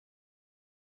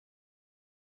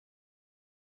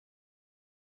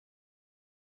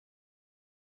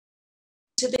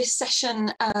to this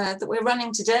session that we're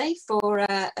running today for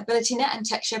AbilityNet and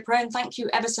TechShare Pro, and thank you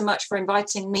ever so much for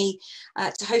inviting me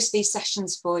to host these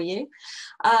sessions for you.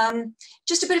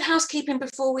 Just a bit of housekeeping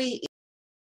before we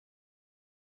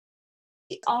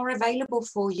are available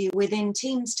for you within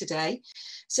Teams today.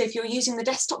 So if you're using the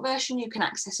desktop version, you can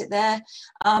access it there.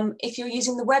 If you're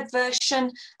using the web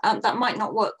version, that might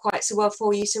not work quite so well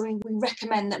for you. So we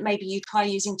recommend that maybe you try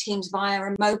using Teams via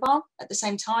a mobile at the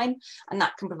same time, and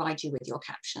that can provide you with your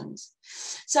captions.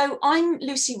 So I'm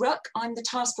Lucy Ruck. I'm the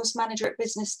Task Force Manager at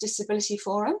Business Disability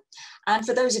Forum. And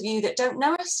for those of you that don't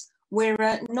know us, we're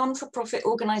a non-for-profit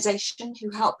organisation who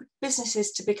help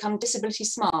businesses to become disability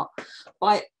smart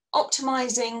by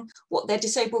optimising what their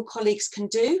disabled colleagues can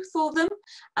do for them,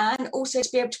 and also to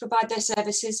be able to provide their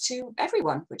services to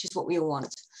everyone, which is what we all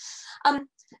want.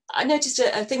 I noticed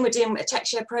a thing we're doing at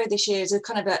TechShare Pro this year is a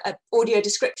kind of an audio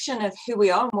description of who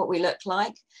we are and what we look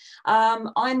like.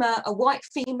 I'm a white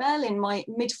female in my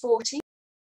mid-40s,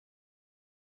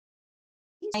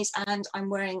 and I'm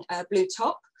wearing a blue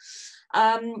top.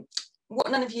 What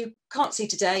none of you can't see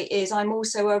today is I'm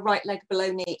also a right leg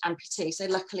below knee amputee. So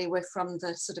luckily we're from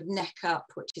the sort of neck up,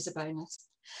 which is a bonus.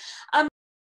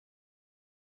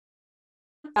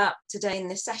 About today in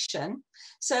this session.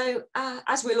 So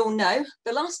as we'll all know,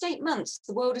 the last 8 months,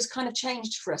 the world has kind of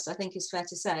changed for us, I think is fair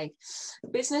to say.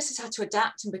 Business has had to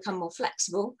adapt and become more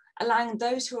flexible, allowing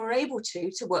those who are able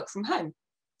to work from home.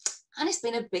 And it's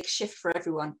been a big shift for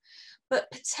everyone, but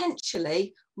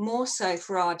potentially more so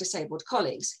for our disabled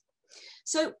colleagues.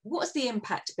 So what has the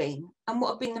impact been, and what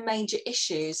have been the major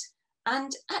issues?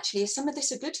 And actually, is some of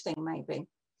this a good thing maybe?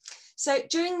 So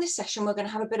during this session, we're going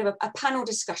to have a bit of a panel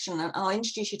discussion, and I'll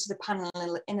introduce you to the panel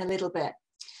in a little bit.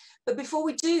 But before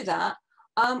we do that,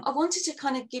 I wanted to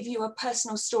kind of give you a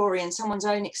personal story and someone's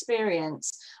own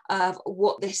experience of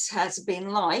what this has been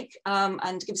like,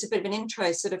 and give us a bit of an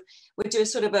intro. Sort of, we'll do a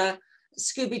sort of a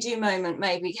Scooby-Doo moment,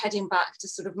 maybe heading back to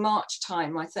sort of March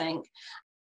time, I think.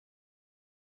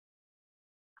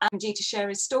 To share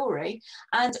his story.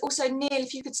 And also, Neil,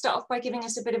 if you could start off by giving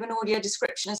us a bit of an audio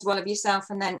description as well of yourself,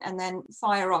 and then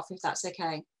fire off, if that's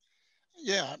okay.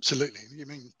 Yeah, absolutely. You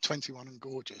mean 21 and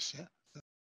gorgeous, yeah?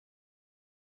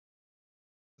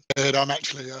 I'm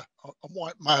actually a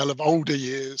white male of older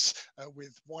years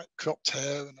with white cropped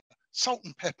hair and a salt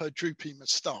and pepper droopy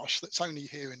moustache that's only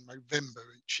here in November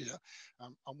each year.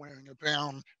 I'm wearing a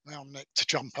brown round-necked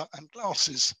jumper and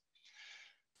glasses.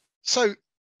 So,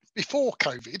 before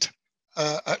COVID,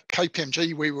 at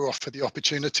KPMG, we were offered the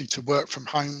opportunity to work from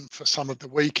home for some of the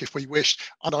week if we wished.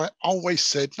 And I always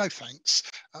said, no thanks.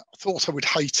 I thought I would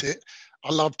hate it.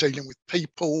 I love dealing with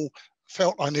people,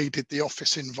 felt I needed the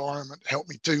office environment to help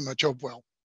me do my job well.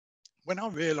 When I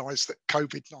realised that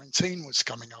COVID-19 was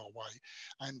coming our way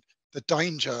and the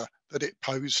danger that it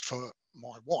posed for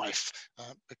my wife,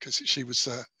 because she was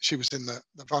in the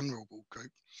vulnerable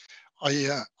group,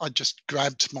 I just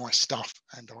grabbed my stuff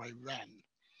and I ran.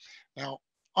 Now,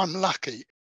 I'm lucky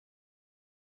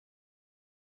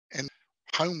in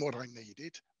home what I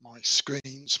needed, my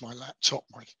screens, my laptop,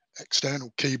 my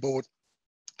external keyboard.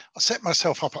 I set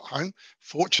myself up at home,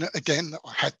 fortunate again that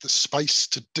I had the space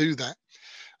to do that.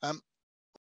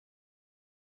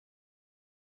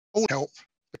 All help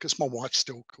because my wife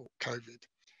still caught COVID.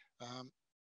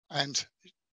 And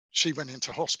she went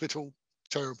into hospital,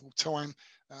 terrible time.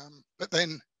 But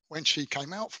then when she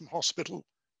came out from hospital,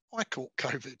 I caught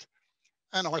COVID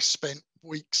and I spent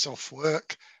weeks off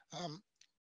work.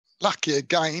 Lucky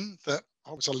again that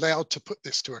I was allowed to put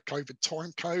this to a COVID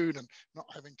time code and not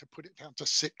having to put it down to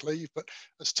sick leave. But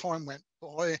as time went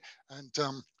by and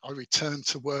I returned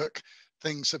to work,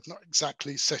 things have not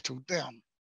exactly settled down.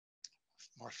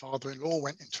 My father-in-law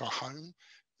went into a home,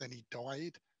 then he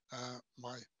died.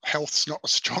 My health's not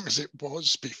as strong as it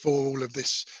was before all of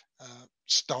this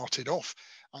started off,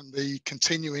 and the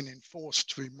continuing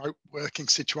enforced remote working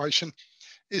situation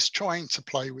is trying to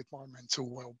play with my mental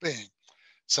well-being.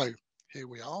 So here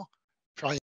we are,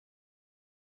 praying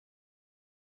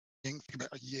for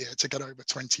about a year to get over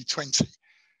 2020.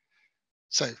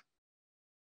 So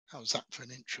how's that for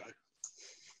an intro?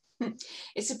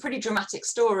 It's a pretty dramatic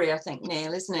story, I think,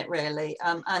 Neil, isn't it, really?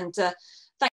 And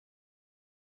thank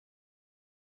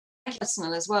you,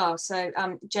 personal as well. So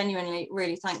genuinely,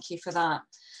 really thank you for that.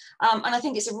 And I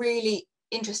think it's a really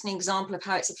interesting example of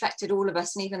how it's affected all of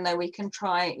us. And even though we can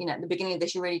try, you know, at the beginning of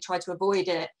this, you really tried to avoid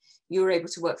it, you were able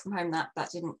to work from home. That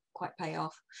didn't quite pay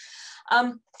off.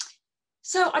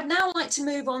 So I'd now like to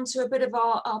move on to a bit of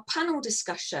our panel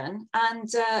discussion. And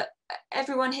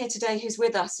everyone here today who's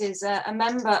with us is a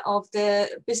member of the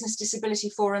Business Disability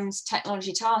Forum's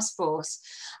Technology Task Force.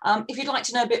 If you'd like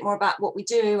to know a bit more about what we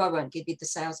do, I won't give you the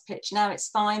sales pitch now, it's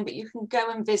fine, but you can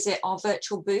go and visit our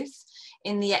virtual booth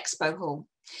in the expo hall.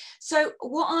 So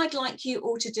what I'd like you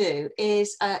all to do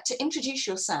is to introduce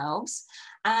yourselves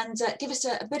and give us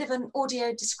a bit of an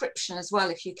audio description as well,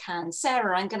 if you can.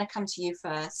 Sarah, I'm going to come to you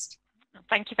first.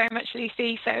 Thank you very much,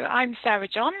 Lucy. So I'm Sarah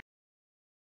John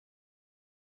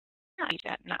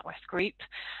at NatWest Group.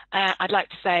 I'd like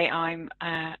to say I'm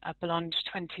a blonde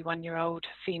 21-year-old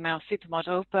female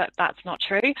supermodel, but that's not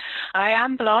true. I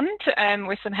am blonde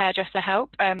with some hairdresser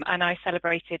help, and I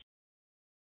celebrated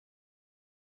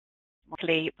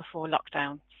before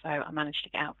lockdown, so I managed to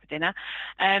get out for dinner.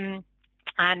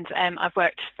 I've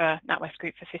worked for NatWest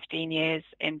Group for 15 years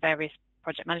in various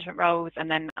project management roles, and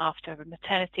then after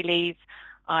maternity leave,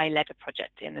 I led a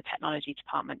project in the technology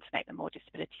department to make them more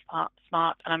disability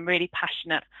smart, and I'm really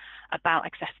passionate about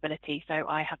accessibility, so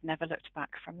I have never looked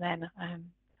back from then.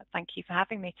 Thank you for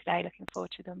having me today. Looking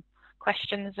forward to the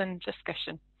questions and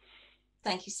discussion.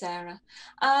 Thank you, Sarah.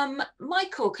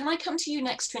 Michael, can I come to you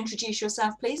next to introduce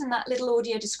yourself, please, and that little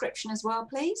audio description as well,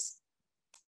 please?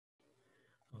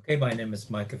 Okay, my name is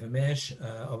Michael Vermeersch.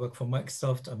 I work for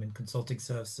Microsoft. I'm in consulting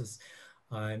services.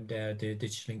 I'm there, the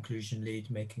digital inclusion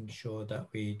lead, making sure that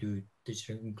we do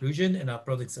digital inclusion in our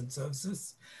products and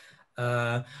services.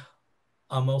 I'm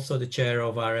also the chair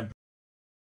of our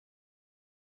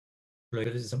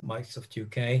employees at Microsoft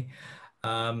UK.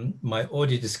 My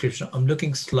audio description, I'm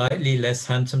looking slightly less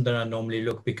handsome than I normally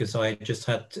look because I just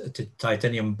had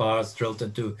titanium bars drilled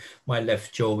into my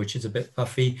left jaw, which is a bit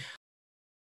puffy.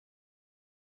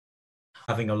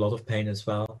 Having a lot of pain as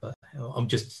well, but I'm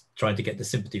just trying to get the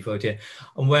sympathy vote here.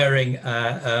 I'm wearing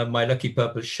my lucky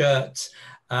purple shirt.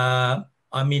 I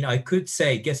mean, I could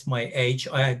say, guess my age.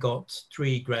 I got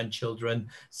 3 grandchildren,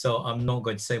 so I'm not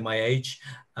going to say my age,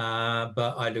 but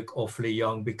I look awfully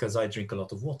young because I drink a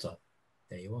lot of water.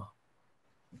 There you are.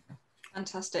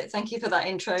 Fantastic. Thank you for that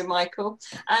intro, Michael.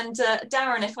 And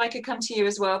Darren, if I could come to you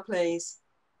as well, please.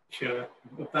 Sure,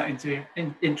 with that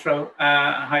intro.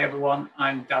 Hi everyone,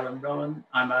 I'm Darren Rowan.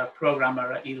 I'm a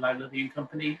programmer at Eli Lilly and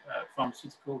Company, a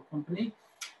pharmaceutical company.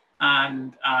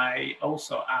 And I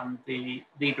also am the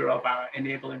leader of our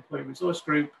Enable Employee Resource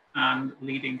Group and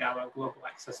leading our global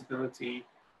accessibility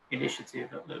initiative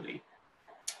at Lilly.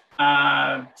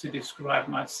 To describe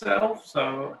myself,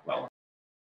 so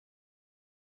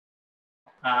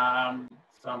I'm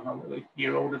a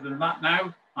year older than that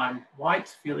now. I'm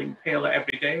white, feeling paler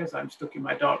every day as I'm stuck in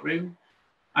my dark room.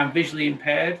 I'm visually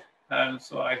impaired,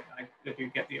 so I do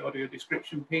get the audio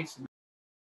description piece.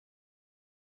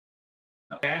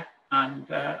 And I'm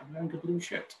wearing a blue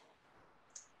shirt.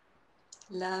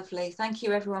 Lovely. Thank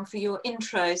you, everyone, for your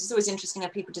intros. It's always interesting how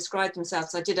people describe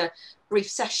themselves. I did a brief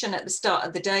session at the start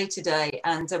of the day today,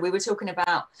 and we were talking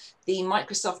about the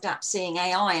Microsoft app Seeing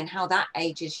AI and how that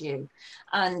ages you.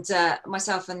 And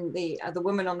myself and the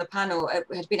woman on the panel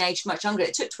had been aged much younger.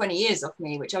 It took 20 years off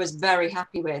me, which I was very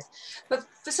happy with. But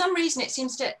for some reason, it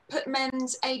seems to put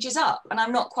men's ages up, and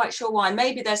I'm not quite sure why.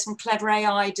 Maybe there's some clever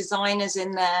AI designers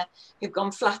in there who've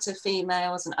gone flatter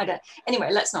females, and I don't. Anyway,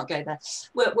 let's not go there.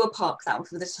 We'll park that one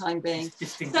for the time being.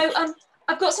 So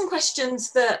I've got some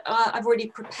questions that I've already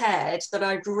prepared that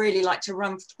I'd really like to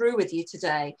run through with you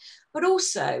today. But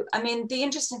also, I mean, the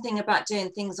interesting thing about doing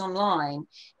things online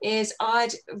is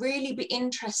I'd really be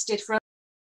interested for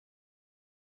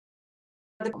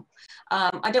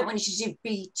I don't want you to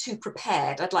be too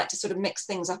prepared. I'd like to sort of mix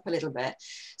things up a little bit.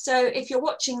 So if you're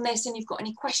watching this and you've got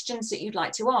any questions that you'd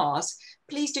like to ask,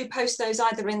 please do post those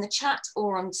either in the chat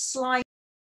or on slide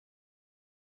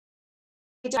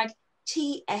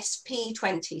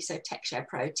TSP20, so TechShare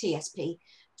Pro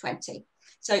TSP20.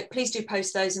 So please do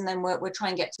post those, and then we'll try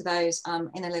and get to those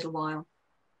in a little while.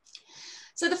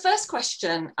 So the first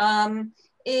question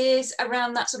is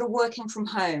around that sort of working from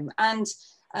home, and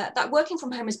that working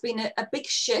from home has been a big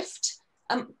shift,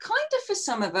 kind of for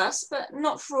some of us, but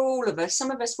not for all of us. Some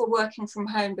of us were working from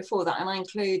home before that, and I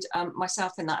include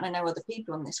myself in that, and I know other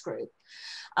people on this group.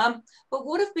 But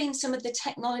what have been some of the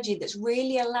technology that's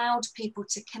really allowed people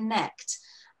to connect?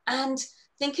 And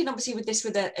thinking obviously with this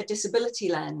with a disability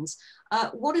lens,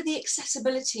 what are the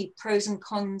accessibility pros and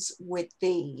cons with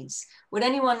these? Would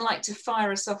anyone like to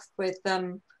fire us off with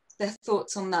their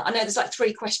thoughts on that? I know there's like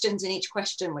 3 questions in each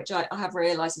question, which I have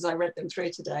realised as I read them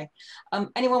through today.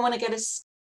 Anyone want to get us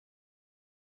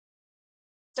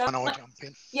started? I'll jump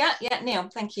in. Yeah, Neil,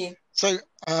 thank you. So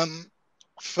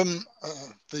from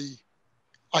the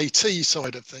IT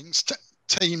side of things,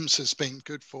 Teams has been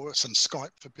good for us, and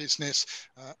Skype for Business,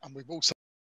 and we've also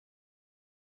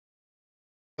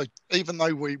So even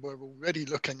though we were already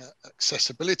looking at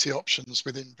accessibility options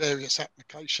within various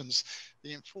applications,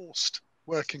 the enforced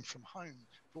working from home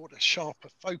brought a sharper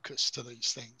focus to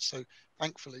these things. So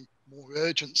thankfully, more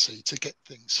urgency to get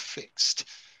things fixed.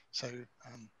 So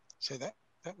so that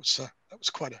was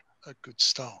quite a good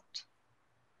start.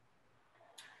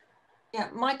 Yeah,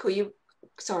 Michael,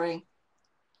 sorry.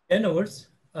 Yeah, no worries.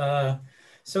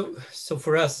 So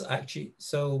for us, actually,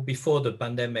 so before the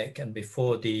pandemic and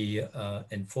before the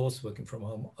enforced working from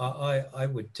home, I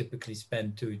would typically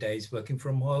spend 2 days working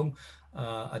from home.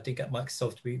 I think at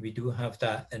Microsoft, we do have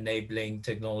that enabling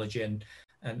technology, and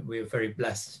we're very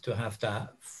blessed to have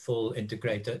that full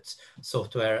integrated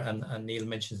software. And Neil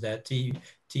mentions that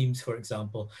Teams, for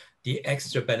example, the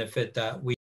extra benefit that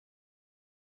we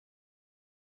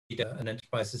an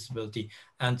enterprise disability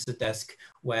answer desk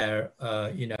where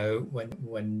you know,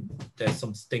 when there's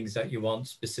some things that you want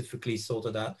specifically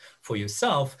sorted out for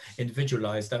yourself,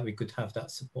 individualized, that we could have that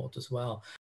support as well.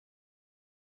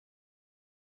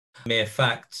 Mere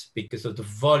fact, because of the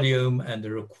volume and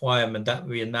the requirement that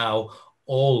we are now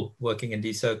all working in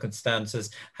these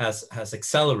circumstances, has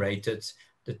accelerated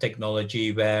the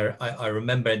technology, where I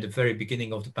remember in the very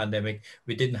beginning of the pandemic,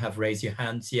 we didn't have raise your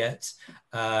hands yet,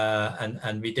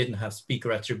 and we didn't have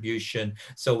speaker attribution.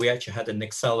 So we actually had an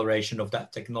acceleration of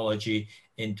that technology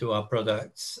into our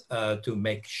products to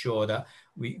make sure that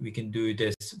we can do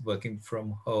this working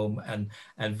from home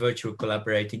and virtual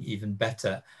collaborating even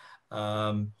better.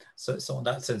 So in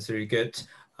that sense, very good.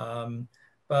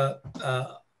 But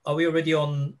are we already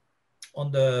on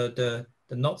the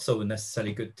not so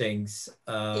necessarily good things?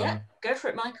 Yeah, go for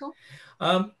it, Michael.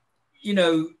 You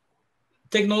know,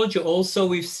 technology also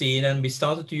we've seen, and we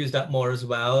started to use that more as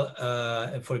well.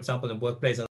 For example, in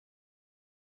workplace,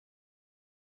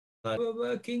 we're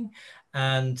working,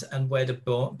 and where the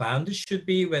boundaries should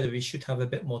be, whether we should have a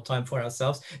bit more time for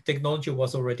ourselves. Technology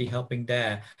was already helping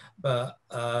there, but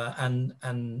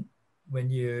and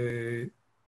when you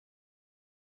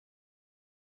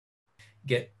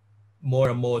get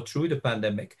more and more through the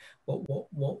pandemic,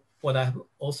 what I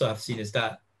also have seen is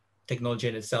that technology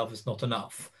in itself is not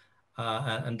enough,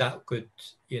 and that could,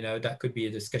 you know, that could be a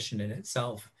discussion in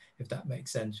itself, if that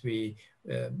makes sense. We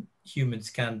humans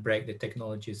can break the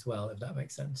technology as well, if that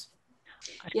makes sense.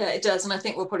 Yeah, it does, and I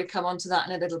think we'll probably come on to that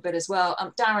in a little bit as well.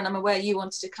 Darren, I'm aware you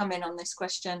wanted to come in on this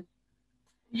question.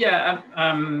 Yeah,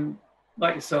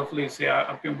 like yourself, Lucy,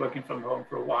 I've been working from home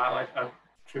for a while. I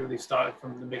truly started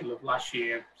from the middle of last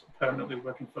year, permanently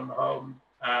working from home.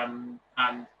 And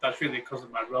that's really because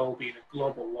of my role being a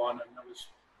global one. And I was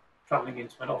traveling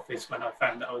into an office when I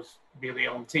found that I was really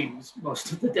on Teams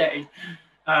most of the day.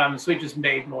 So it just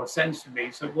made more sense to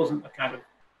me. So it wasn't a kind of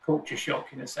culture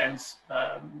shock in a sense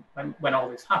when all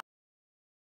this happened.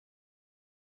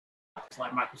 It's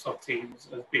like Microsoft Teams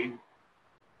has been,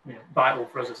 you know, vital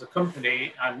for us as a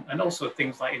company, and also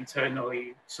things like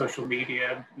internally, social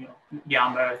media, you know,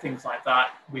 Yammer, things like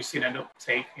that. We've seen an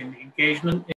uptake in the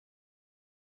engagement,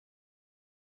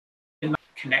 in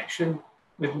that connection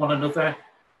with one another.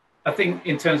 I think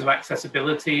in terms of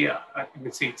accessibility, I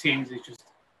would see Teams is just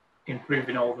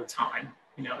improving all the time.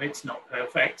 You know, it's not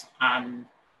perfect, and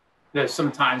there's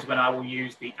some times when I will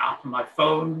use the app on my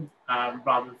phone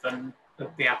rather than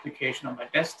the application on my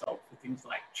desktop for things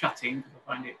like chatting, because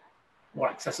I find it more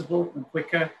accessible and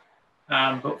quicker.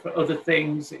 But for other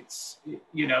things, it's,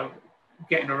 you know,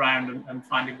 getting around and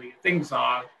finding where your things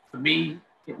are. For me,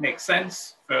 it makes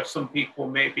sense. For some people,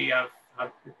 maybe I've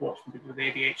had reports from people with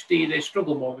ADHD, they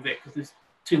struggle more with it because there's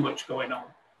too much going on.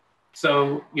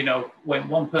 So, you know, when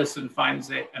one person finds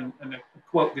it, and a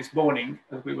quote this morning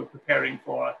as we were preparing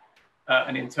for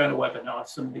an internal webinar,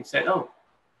 somebody said, "Oh,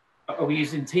 are we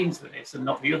using Teams for this and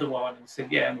not the other one?" And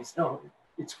said, "Yeah," and he said, "Oh,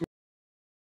 it's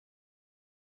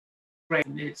great."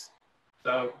 It is.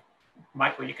 So,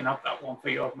 Michael, you can have that one for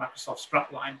your Microsoft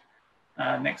strapline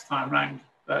next time round.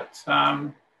 But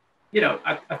you know,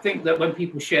 I think that when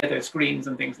people share their screens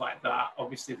and things like that,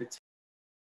 obviously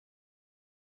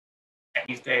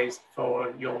these days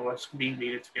for your screen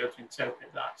reader to be able to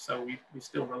interpret that. So we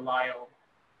still rely on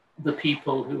the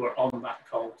people who are on that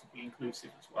call to be inclusive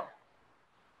as well.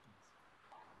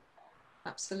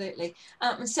 Absolutely.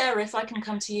 And Sarah, if I can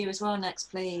come to you as well next,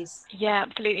 please. Yeah,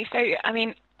 absolutely. So, I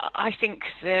mean, I think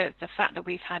the fact that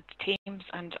we've had Teams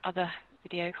and other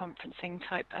video conferencing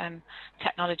type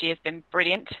technology has been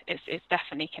brilliant. It's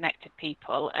definitely connected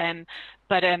people.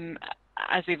 But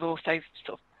as we've also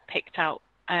sort of picked out,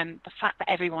 the fact that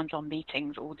everyone's on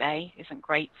meetings all day isn't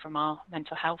great from our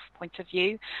mental health point of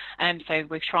view. So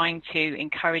we're trying to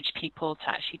encourage people to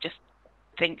actually just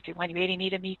think, do I really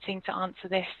need a meeting to answer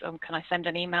this? Or can I send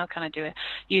an email? Can I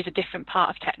use a different part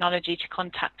of technology to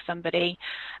contact somebody?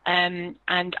 And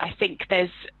I think there's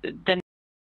the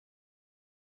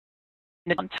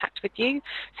contact with you.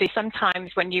 So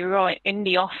sometimes when you were in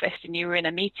the office and you were in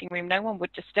a meeting room, no one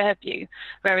would disturb you.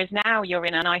 Whereas now you're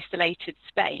in an isolated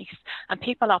space and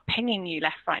people are pinging you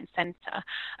left, right and centre.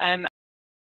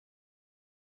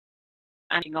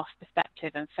 Off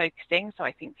perspective and focusing. So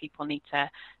I think people need to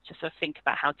sort of think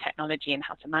about how technology and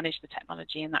how to manage the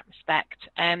technology in that respect.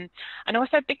 And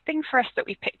also a big thing for us that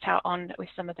we picked out on with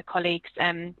some of the colleagues,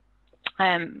 many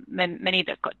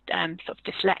that got sort of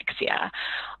dyslexia,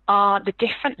 are the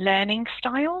different learning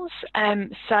styles.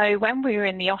 So when we were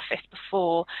in the office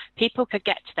before, people could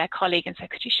get to their colleague and say,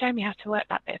 could you show me how to work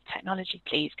that bit of technology,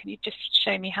 please? Can you just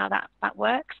show me how that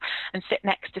works? And sit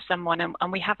next to someone,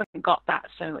 and we haven't got that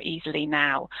so easily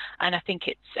now. And I think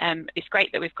it's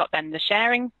great that we've got then the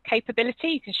sharing capability.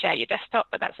 You can share your desktop,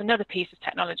 but that's another piece of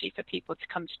technology for people to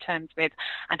come to terms with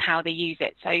and how they use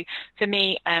it. So for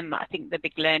me, I think the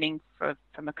big learning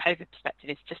from a COVID perspective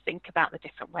is to think about the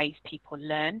different ways people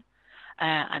learn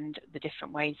and the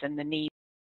different ways and the need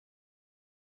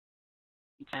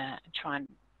to try and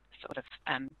sort of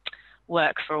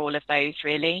work for all of those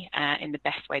really in the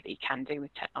best way that you can do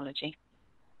with technology.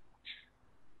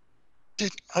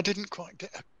 I didn't quite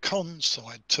get a con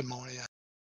side to my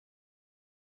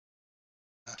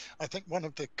I think one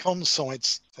of the con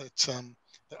sides that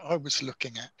I was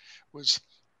looking at was,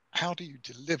 how do you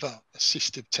deliver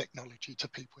assistive technology to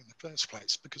people in the first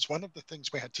place? Because one of the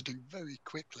things we had to do very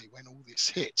quickly when all this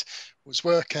hit was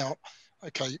work out,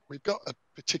 okay, we've got a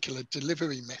particular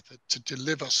delivery method to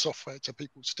deliver software to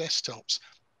people's desktops.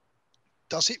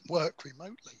 Does it work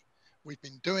remotely? We've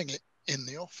been doing it in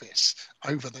the office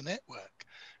over the network.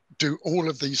 Do all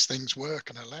of these things work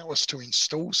and allow us to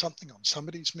install something on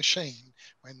somebody's machine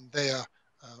when they're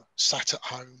sat at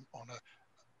home on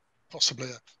possibly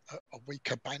a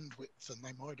weaker bandwidth than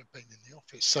they might have been in the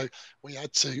office? So we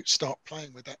had to start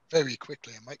playing with that very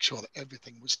quickly and make sure that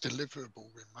everything was deliverable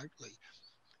remotely.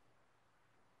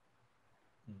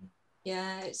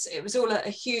 Yeah, it was all a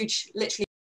huge, literally,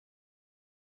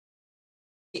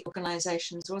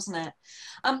 organisations, wasn't it?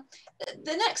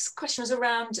 The next question was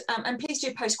around, and please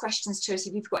do post questions to us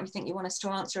if you've got anything you want us to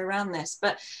answer around this,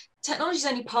 but technology is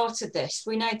only part of this.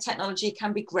 We know technology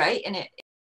can be great, and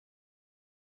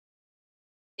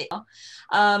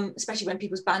especially when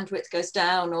people's bandwidth goes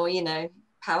down, or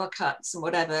power cuts and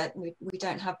whatever, we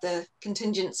don't have the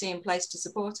contingency in place to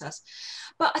support us.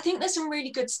 But I think there's some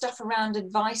really good stuff around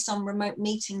advice on remote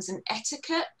meetings and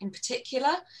etiquette in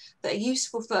particular that are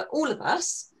useful for all of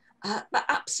us, but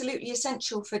absolutely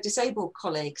essential for disabled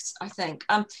colleagues, I think.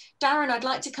 Darren, I'd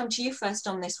like to come to you first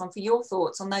on this one for your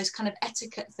thoughts on those kind of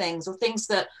etiquette things, or things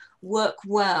that work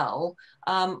well,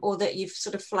 or that you've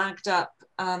sort of flagged up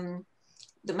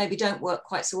that maybe don't work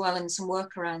quite so well, and some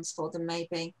workarounds for them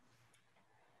maybe.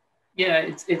 Yeah,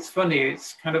 it's funny.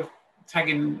 It's kind of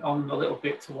tagging on a little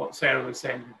bit to what Sara was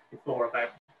saying before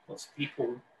about lots of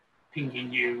people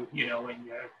pinging you, when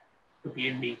you could be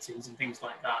in meetings and things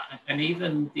like that. And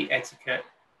even the etiquette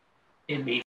in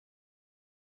meetings,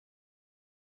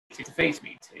 face-to-face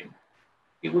meeting,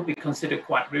 it would be considered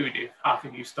quite rude if half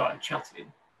of you started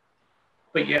chatting.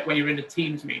 But yet when you're in a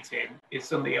Teams meeting, it's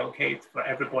suddenly okay for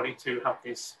everybody to have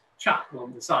this chat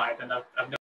along the side. And I've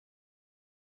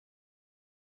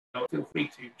feel free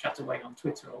to chat away on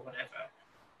Twitter or whatever,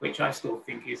 which I still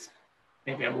think is,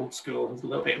 maybe I'm old school, is a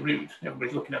little bit rude.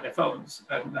 Everybody's looking at their phones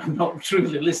and I'm not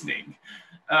truly listening.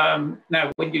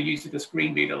 Now, when you're using a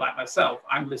screen reader like myself,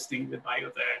 I'm listening with my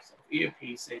other sort of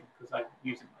earpiece in, because I'm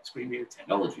using my screen reader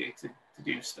technology to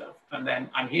do stuff. And then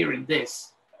I'm hearing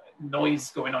this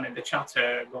noise going on in the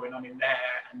chatter, going on in there,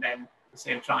 and then at the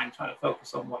same time trying to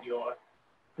focus on what you're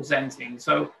presenting.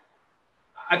 So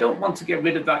I don't want to get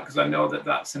rid of that, because I know that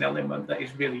that's an element that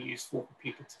is really useful for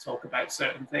people to talk about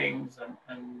certain things,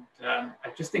 and I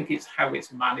just think it's how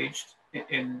it's managed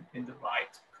in the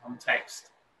right context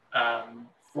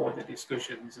for the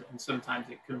discussions. And sometimes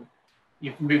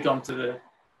you've moved on to the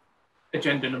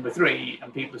agenda number 3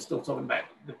 and people are still talking about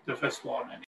the first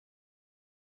one, and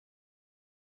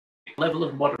the level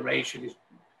of moderation is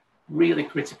really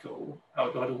critical, or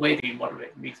the way that you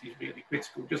moderate the meeting is really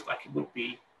critical, just like it would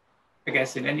be, I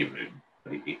guess, in any room,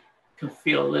 but it can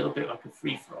feel a little bit like a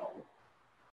free-for-all.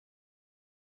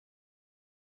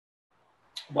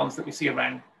 Ones that we see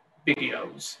around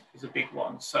videos is a big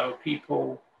one. So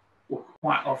people will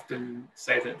quite often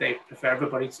say that they prefer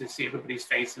everybody to see everybody's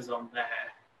faces on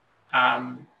there.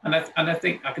 And I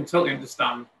think I can totally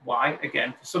understand why.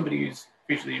 Again, for somebody who's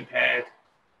visually impaired,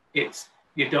 it's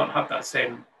you don't have that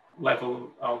same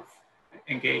level of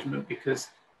engagement, because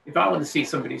if I want to see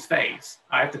somebody's face,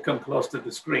 I have to come close to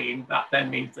the screen. That then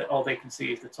means that all they can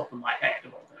see is the top of my head,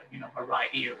 or my right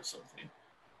ear or something.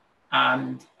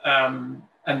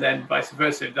 And then vice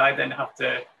versa. If I then have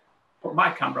to put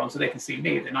my camera on so they can see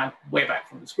me, then I'm way back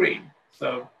from the screen.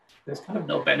 So there's kind of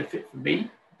no benefit for me.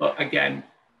 But again,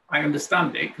 I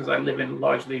understand it because I live in a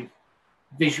largely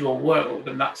visual world,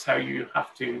 and that's how you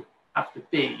have to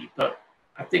be. But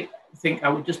I think I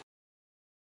would just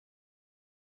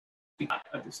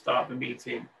at the start of the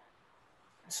meeting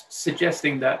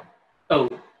suggesting that, oh,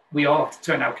 we all have to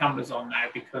turn our cameras on now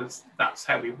because that's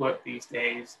how we work these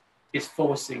days, is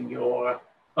forcing your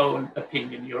own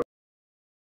opinion.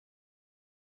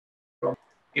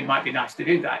 It might be nice to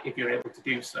do that if you're able to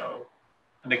do so.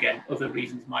 And again, other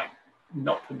reasons might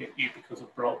not permit you because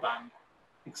of broadband,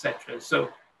 etc. So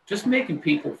just making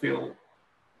people feel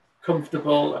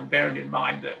comfortable and bearing in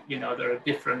mind that, there are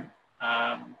different,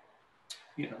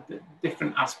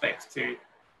 different aspects to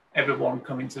everyone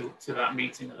coming to that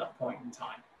meeting at that point in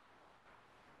time.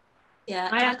 Yeah,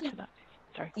 I add to that.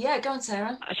 Sorry. Yeah, go on,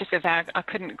 Sarah. I was just going to say, I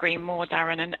couldn't agree more,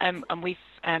 Darren. And we've,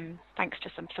 thanks to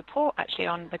some support actually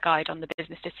on the guide on the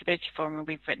Business Disability Forum,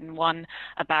 we've written one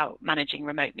about managing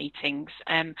remote meetings.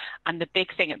 And the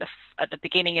big thing at the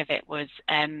beginning of it was,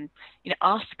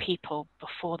 ask people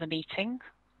before the meeting,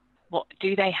 what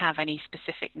do they have any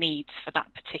specific needs for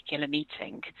that particular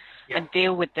meeting, and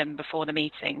deal with them before the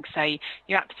meeting. So you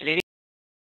absolutely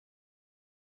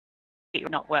it will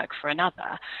not work for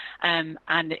another, and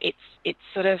it's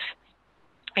sort of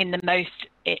in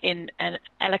an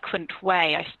eloquent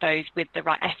way, I suppose, with the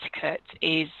right etiquette,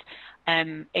 is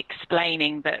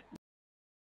explaining that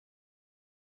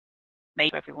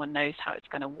maybe everyone knows how it's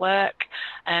going to work,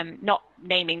 not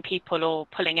naming people or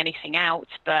pulling anything out,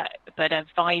 but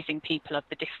advising people of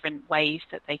the different ways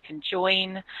that they can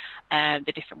join,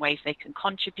 the different ways they can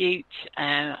contribute,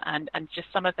 and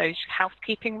just some of those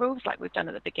housekeeping rules like we've done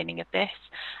at the beginning of this,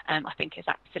 I think is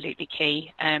absolutely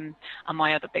key. And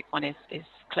my other big one is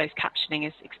closed captioning,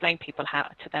 is explain people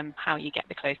how you get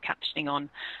the closed captioning on,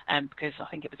 because I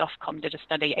think it was Ofcom did a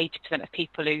study, 80% of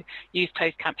people who use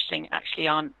closed captioning actually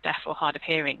aren't deaf or hard of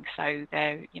hearing. So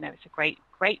they're, it's a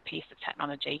great piece of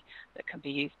technology that can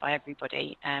be used by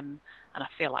everybody. And I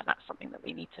feel like that's something that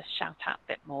we need to shout out a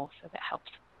bit more so that it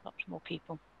helps lots more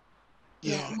people.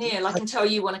 Yeah, Neil, I can tell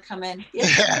you want to come in.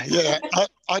 Yeah.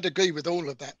 I'd agree with all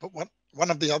of that. But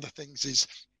one of the other things is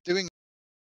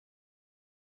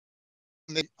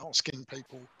asking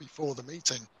people before the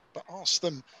meeting, but ask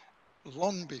them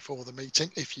long before the meeting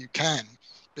if you can,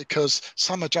 because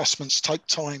some adjustments take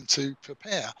time to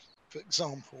prepare. For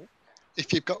example,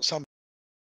 if you've got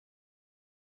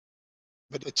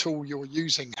but the tool you're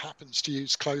using happens to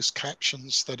use closed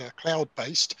captions that are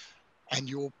cloud-based, and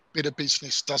your bit of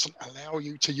business doesn't allow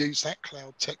you to use that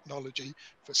cloud technology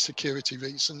for security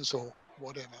reasons or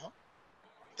whatever,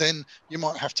 then you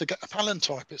might have to get a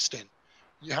palantypist in.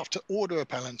 You have to order a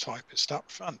palantypist up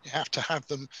front. You have to have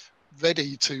them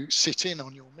ready to sit in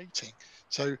on your meeting.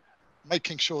 So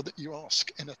making sure that you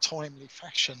ask in a timely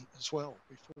fashion as well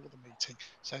before the meeting,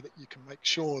 so that you can make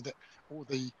sure that all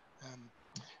the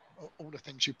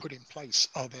things you put in place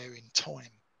are there in time.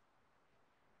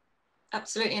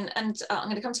 Absolutely, and I'm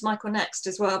going to come to Michael next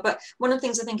as well. But one of the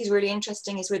things I think is really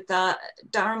interesting is with that,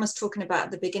 Darren was talking about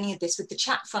at the beginning of this with the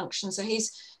chat function. So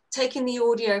he's taking the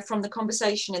audio from the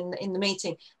conversation in the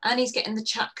meeting, and he's getting the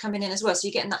chat coming in as well. So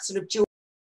you're getting that sort of dual,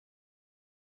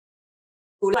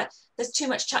 like there's too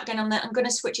much chat going on there, I'm going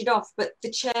to switch it off. But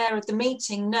the chair of the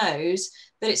meeting knows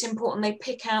that it's important they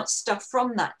pick out stuff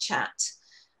from that chat.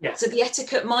 Yeah. So the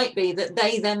etiquette might be that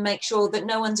they then make sure that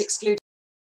no one's excluded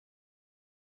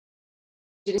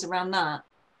around that.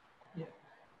 Yeah.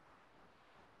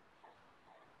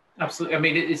 Absolutely. I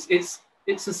mean,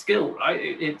 it's a skill, right?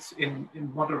 It's in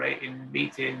moderating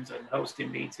meetings and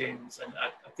hosting meetings, and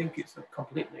I think it's a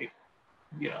completely,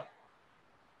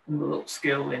 little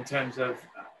skill in terms of,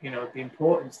 the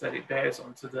importance that it bears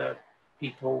onto the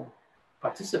people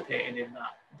participating in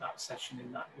that session,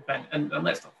 in that event. And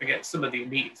let's not forget, some of the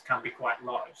meetings can be quite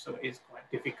large, so it is quite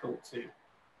difficult to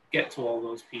get to all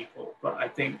those people. But I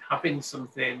think having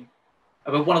something,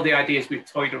 one of the ideas we've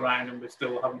toyed around and we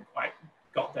still haven't quite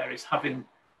got there, is having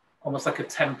almost like a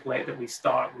template that we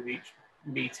start with each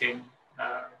meeting,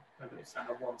 whether it's kind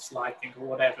of one slide thing or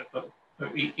whatever, but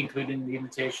including the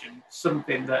invitation,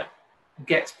 something that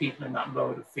gets people in that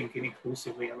mode of thinking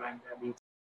inclusively around their meeting.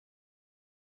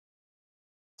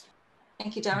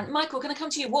 Thank you, Darren. Michael, can I come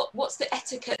to you? What's the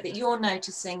etiquette that you're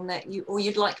noticing that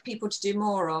you'd like people to do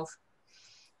more of?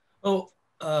 Oh,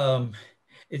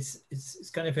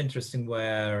 it's kind of interesting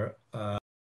where I've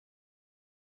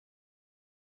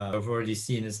already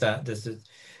seen is that there's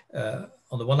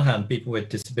on the one hand, people with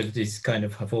disabilities kind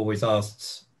of have always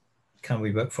asked, can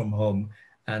we work from home?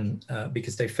 And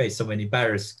because they face so many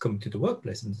barriers coming to the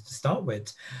workplace and to start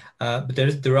with. But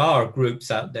there are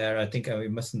groups out there, I think we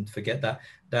mustn't forget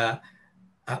that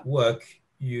at work,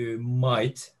 you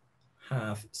might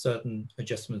have certain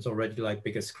adjustments already, like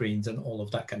bigger screens and all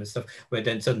of that kind of stuff, where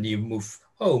then suddenly you move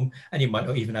home and you might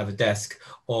not even have a desk,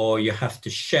 or you have to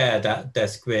share that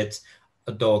desk with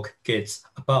a dog, kids,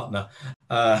 a partner,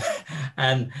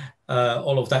 and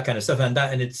all of that kind of stuff. And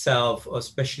that in itself,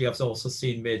 especially I've also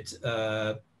seen with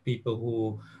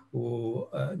people who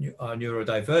are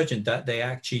neurodivergent, that they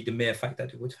actually, the mere fact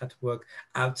that they would have to work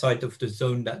outside of the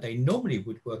zone that they normally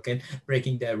would work in,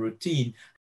 breaking their routine,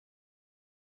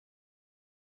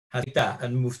 like that,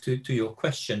 and move to your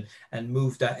question and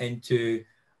move that into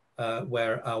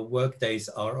where our work days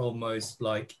are almost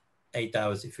like 8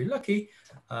 hours if you're lucky,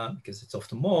 because it's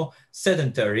often more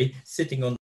sedentary, sitting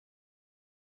on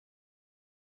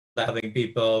that, having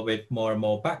people with more and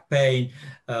more back pain,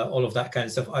 all of that kind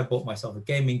of stuff. I bought myself a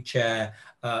gaming chair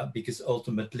because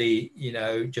ultimately, you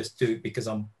know, because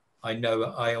I know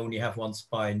I only have one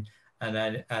spine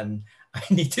and I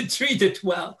need to treat it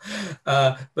well.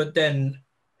 But then,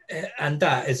 and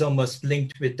that is almost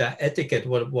linked with that etiquette.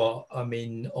 What I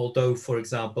mean, although, for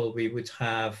example, we would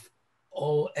have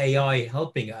all AI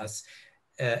helping us,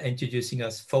 introducing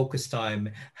us focus time,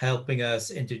 helping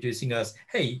us, introducing us,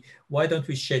 hey, why don't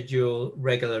we schedule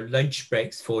regular lunch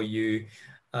breaks for you?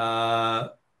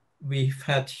 We've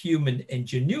had human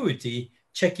ingenuity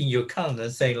checking your calendar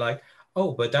and saying like,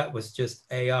 oh, but that was just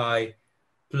AI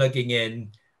plugging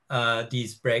in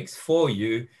these breaks for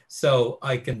you. So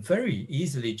I can very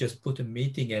easily just put a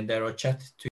meeting in there or chat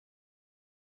to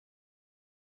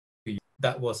you.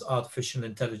 That was artificial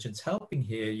intelligence helping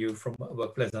hear you from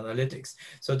workplace analytics.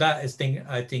 So that is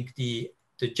I think the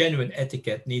genuine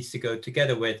etiquette needs to go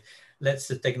together with, let's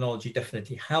the technology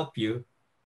definitely help you.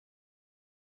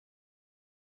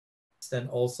 Then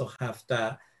also have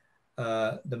that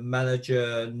the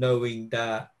manager knowing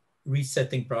that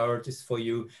resetting priorities for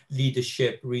you,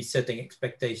 leadership, resetting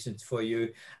expectations for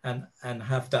you, and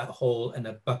have that whole and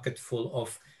a bucket full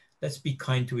of, let's be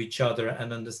kind to each other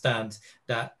and understand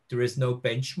that there is no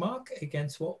benchmark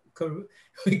against what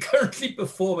we're currently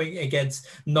performing against,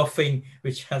 nothing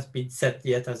which has been set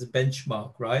yet as a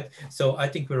benchmark, right? So I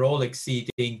think we're all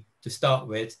exceeding to start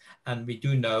with, and we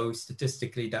do know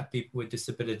statistically that people with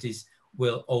disabilities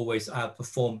will always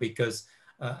outperform because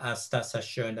as stats has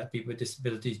shown, that people with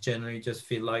disabilities generally just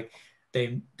feel like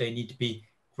they need to be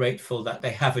grateful that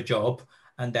they have a job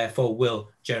and therefore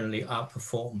will generally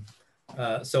outperform.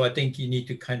 So I think you need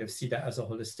to kind of see that as a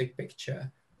holistic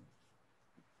picture.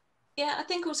 Yeah, I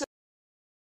think also,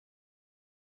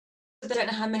 I don't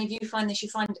know how many of you find this, you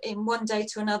find in one day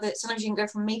to another, sometimes you can go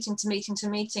from meeting to meeting to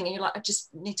meeting and you're like, I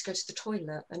just need to go to the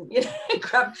toilet and, you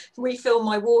know, refill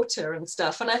my water and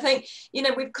stuff. And I think, you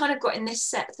know, we've kind of got in this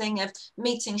set thing of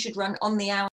meetings should run on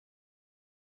the hour,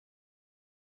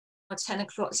 10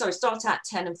 o'clock, sorry, start at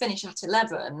 10 and finish at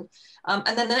 11.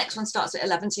 And then the next one starts at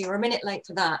 11, so you're a minute late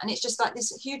for that. And it's just like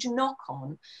this huge knock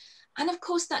on. And of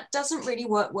course, that doesn't really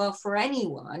work well for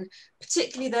anyone,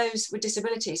 particularly those with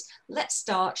disabilities. Let's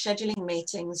start scheduling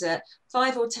meetings at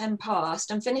 5 or 10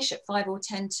 past and finish at 5 or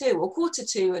 10 to, or quarter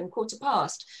to and quarter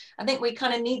past. I think we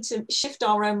kind of need to shift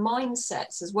our own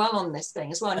mindsets as well on this thing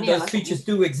as well. And Neil, those features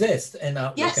do exist in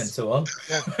Outlook, yes, and so on.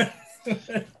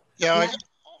 Yeah.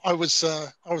 I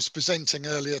was presenting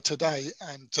earlier today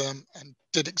and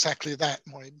did exactly that.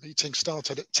 My meeting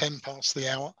started at 10 past the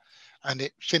hour and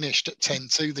it finished at 10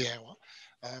 to the hour.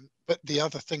 But the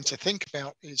other thing to think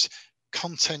about is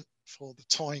content for the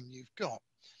time you've got,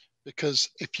 because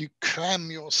if you cram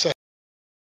yourself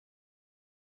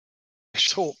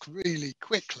talk really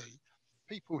quickly,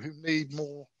 people who need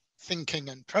more thinking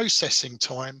and processing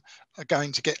time are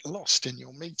going to get lost in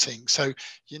your meeting. So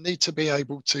you need to be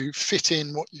able to fit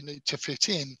in what you need to fit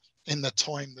in the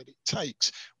time that it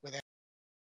takes without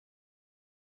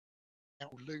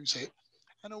lose it.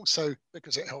 And also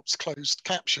because it helps closed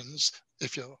captions,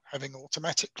 if you're having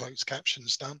automatic closed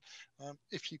captions done,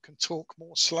 if you can talk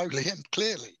more slowly and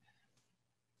clearly.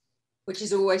 Which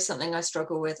is always something I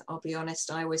struggle with, I'll be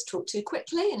honest. I always talk too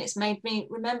quickly and it's made me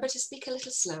remember to speak a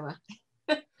little slower.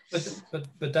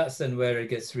 But that's then where it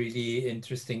gets really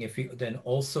interesting. If you then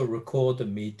also record the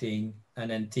meeting,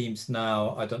 and then Teams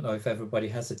now, I don't know if everybody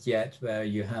has it yet, where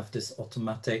you have this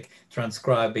automatic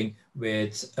transcribing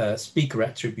with speaker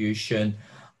attribution.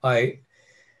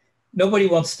 nobody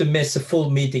wants to miss a full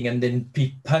meeting and then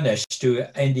be punished to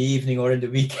in the evening or in the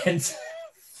weekends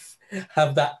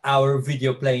have that hour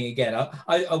video playing again.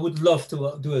 I would love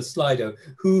to do a Slido.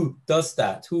 Who does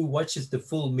that? Who watches the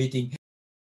full meeting?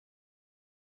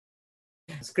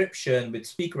 Transcription with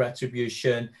speaker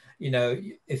attribution. You know,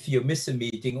 if you miss a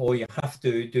meeting or you have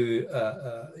to do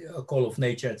a call of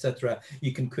nature, etc.,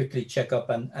 you can quickly check up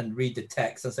and read the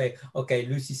text and say, okay,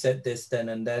 Lucy said this then,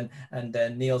 and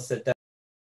then Neil said that,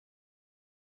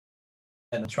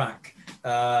 and track.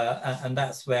 And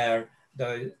that's where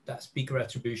that speaker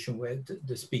attribution with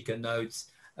the speaker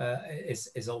notes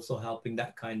is also helping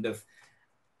that kind of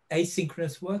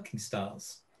asynchronous working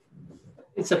styles.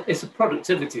 It's a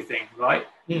productivity thing, right?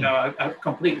 You know, I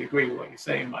completely agree with what you're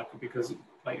saying, Michael, because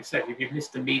like you said, if you've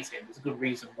missed a meeting, there's a good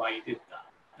reason why you did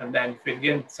that. And then for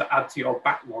you to add to your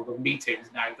backlog of meetings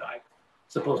now that I'm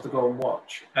supposed to go and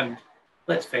watch, and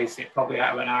let's face it, probably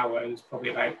out of an hour, there's probably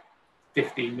about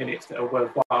 15 minutes that are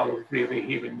worthwhile of really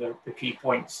hearing the key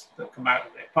points that come out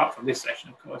of it, apart from this session,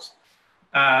 of course.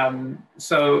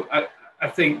 So I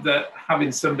think that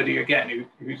having somebody, again,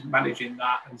 who's managing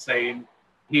that and saying,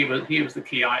 here was the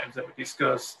key items that were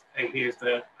discussed, here's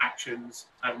the actions,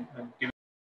 and giving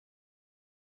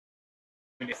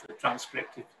us the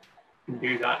transcript, if you can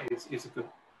do that, is a good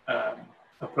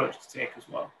approach to take as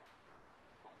well.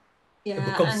 Yeah, it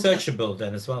becomes searchable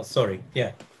then as well. Sorry,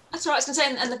 yeah. That's right, I was going to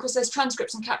say, and of course, those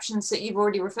transcripts and captions that you've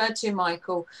already referred to,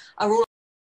 Michael, are all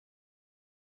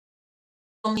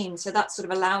so that sort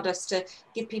of allowed us to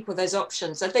give people those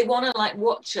options. So if they want to like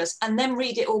watch us and then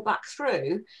read it all back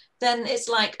through, then it's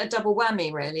like a double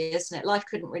whammy, really, isn't it? Life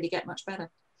couldn't really get much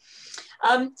better.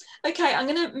 Okay, I'm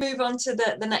going to move on to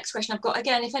the next question I've got.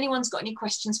 Again, if anyone's got any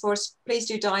questions for us, please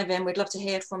do dive in. We'd love to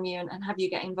hear from you and have you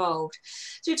get involved.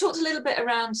 So we talked a little bit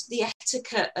around the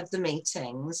etiquette of the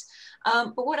meetings,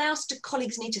 but what else do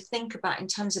colleagues need to think about in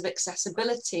terms of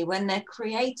accessibility when they're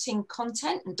creating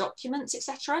content and documents,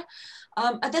 etc.?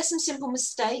 Are there some simple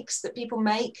mistakes that people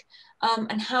make,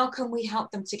 and how can we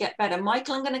help them to get better?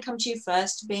 Michael, I'm going to come to you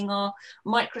first, being our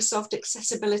Microsoft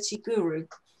accessibility guru.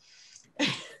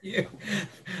 Yeah.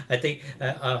 I think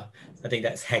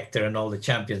that's Hector and all the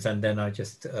champions, and then I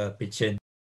just pitch in.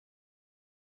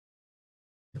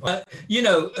 You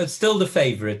know, still the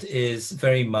favorite is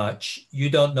very much you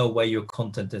don't know where your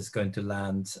content is going to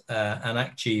land, and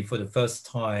actually for the first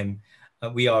time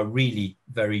we are really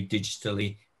very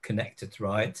digitally connected,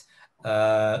 right?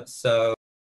 So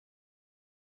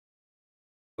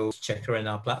checker in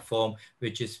our platform,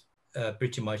 which is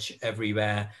pretty much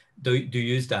everywhere, do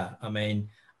use that. I mean,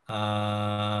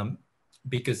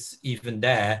 because even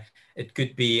there, it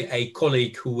could be a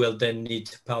colleague who will then need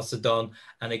to pass it on.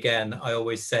 And again, I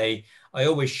always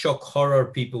shock horror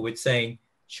people with saying,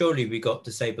 surely we got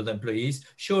disabled employees,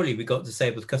 surely we got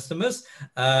disabled customers.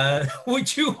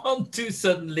 Would you want to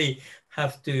suddenly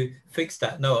have to fix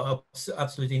that? No,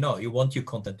 absolutely not. You want your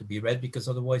content to be read, because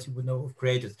otherwise you would not have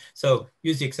created. So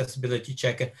use the accessibility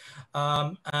checker.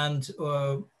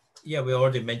 Yeah, we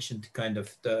already mentioned kind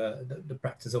of the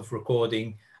practice of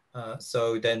recording.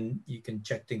 So then you can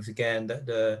check things again,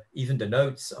 even the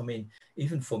notes. I mean,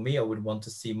 even for me, I would want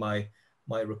to see my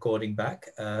recording back,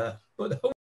 but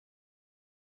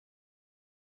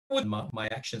my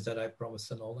actions that I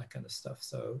promised and all that kind of stuff.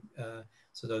 So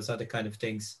so those are the kind of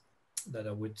things that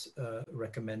I would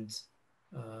recommend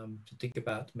to think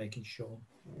about making sure.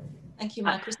 Thank you,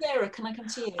 Michael. Sara, can I come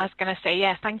to you? I was going to say,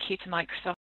 yeah, thank you to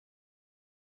Microsoft.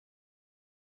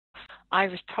 I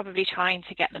was probably trying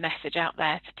to get the message out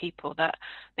there to people that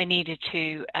they needed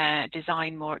to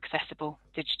design more accessible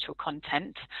digital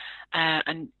content.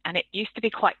 And it used to be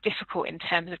quite difficult in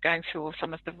terms of going through all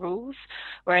some of the rules,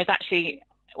 whereas actually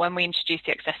when we introduced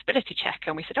the accessibility checker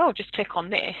and we said, oh, just click on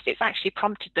this, it's actually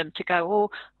prompted them to go,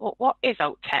 oh, what is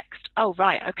alt text? Oh,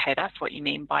 right, okay, that's what you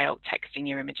mean by alt text in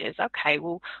your images. Okay,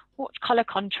 well, what's color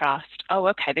contrast? Oh,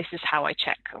 okay, this is how I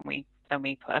check. And then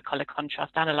we put a color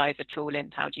contrast analyzer tool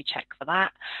in. How do you check for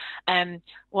that? And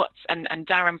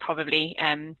Darren probably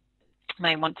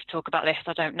may want to talk about this,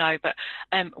 I don't know, but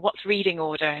what's reading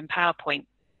order in PowerPoint?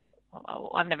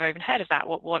 Well, I've never even heard of that.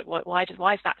 Why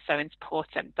is that so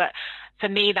important? But for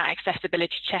me, that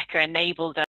accessibility checker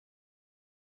enabled us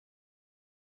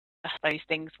those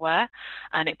things were,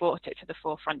 and it brought it to the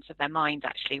forefront of their mind,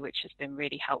 actually, which has been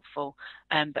really helpful.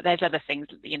 But there's other things,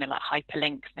 you know, like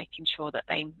hyperlinks, making sure that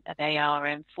they are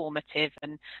informative,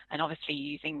 and obviously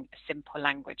using simple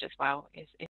language as well is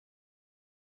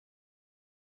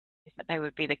that they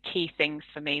would be the key things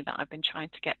for me that I've been trying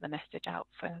to get the message out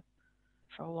for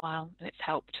a while, and it's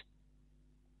helped.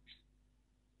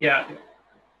 Yeah,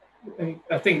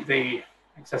 I think the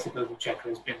accessibility checker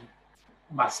has been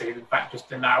massive. In fact,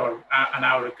 just an hour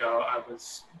ago, I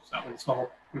was sat with a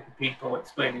small group of people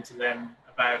explaining to them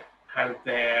about how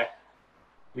their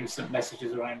recent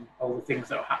messages around all the things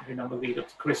that are happening on the lead up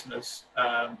to Christmas,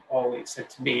 all it said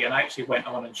to me, and I actually went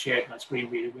on and shared my screen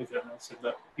reader with them. I said,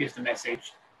 look, here's the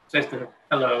message. It says to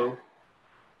hello,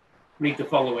 read the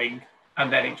following,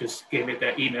 and then it just gave me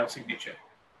their email signature,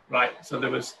 right? So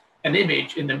there was an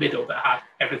image in the middle that had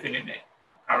everything in it,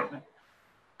 apparently.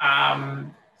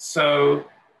 So,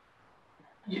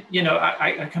 you know,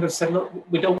 I kind of said, look,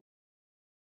 we don't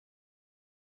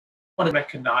want to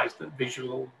recognize that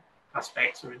visual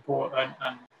aspects are important,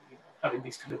 and you know, having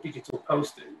these kind of digital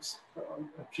posters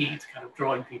are key to kind of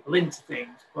drawing people into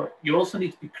things, but you also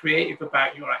need to be creative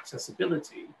about your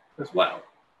accessibility as well.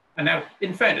 And now,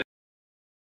 in fairness,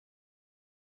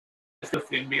 there's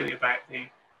nothing really about the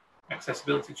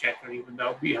accessibility checker, even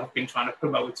though we have been trying to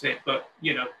promote it, but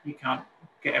you know, you can't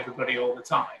get everybody all the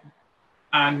time.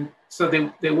 And so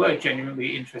they were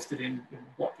genuinely interested in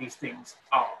what these things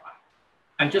are.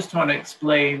 And just trying to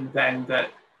explain then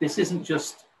that this isn't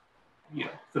just, you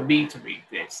know, for me to read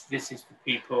this. This is for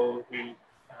people who,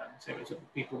 so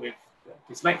people with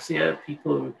dyslexia,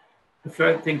 people who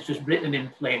prefer things just written in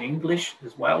plain English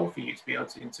as well, for you to be able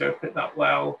to interpret that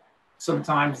well.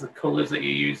 Sometimes the colours that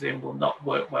you're using will not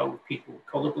work well with people with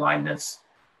colour blindness.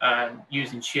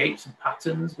 Using shapes and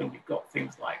patterns when you've got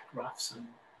things like graphs and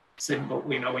symbols,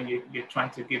 you know, when you're trying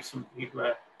to give some people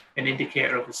an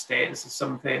indicator of a status of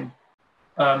something.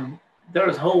 There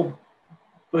is a whole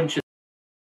bunch of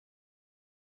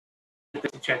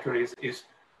the checker is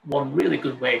one really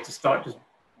good way to start just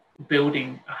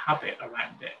building a habit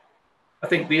around it. I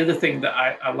think the other thing that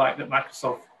I like that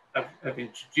Microsoft have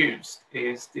introduced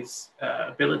is this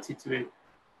ability to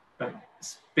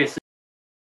basically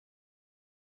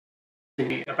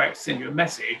about to send you a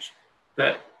message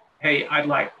that, hey, I'd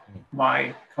like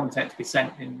my content to be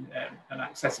sent in an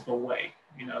accessible way,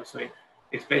 you know, so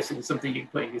it's basically something you can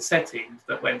put in your settings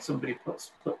that when somebody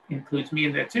includes me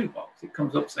in their toolbox, it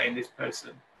comes up saying this person,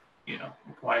 you know,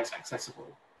 requires accessible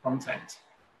content.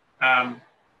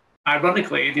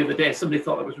 Ironically, the other day, somebody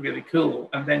thought that was really cool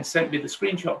and then sent me the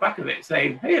screenshot back of it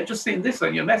saying, hey, I've just seen this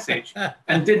on your message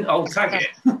and didn't alt tag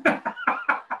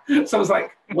it. So I was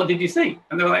like, what did you see?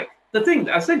 And they were like, the thing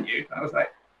that I sent you. I was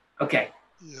like, okay,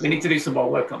 we need to do some more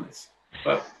work on this.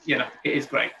 But, you know, it is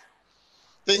great.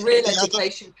 Real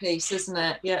education piece, isn't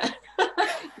it? Yeah.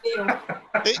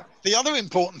 The other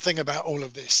important thing about all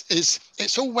of this is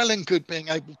it's all well and good being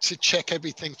able to check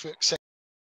everything for accessibility.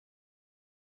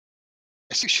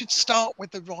 You should start with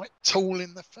the right tool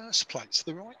in the first place,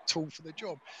 the right tool for the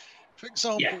job. For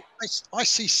example, I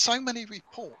see so many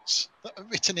reports that are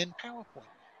written in PowerPoint,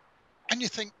 and you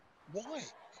think, why?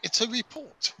 It's a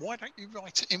report. Why don't you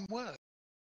write it in Word?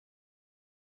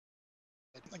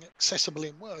 Accessible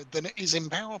in Word than it is in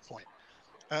PowerPoint.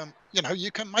 You know,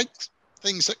 you can make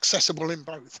things accessible in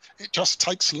both. It just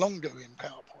takes longer in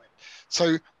PowerPoint.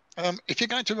 So if you're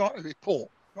going to write a report,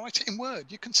 write it in Word.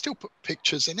 You can still put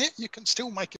pictures in it. You can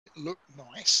still make it look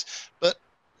nice, but,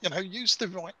 you know, use the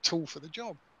right tool for the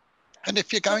job. And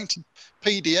if you're going to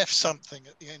PDF something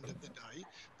at the end of the day,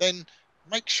 then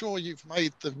make sure you've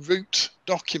made the root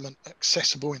document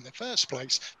accessible in the first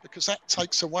place, because that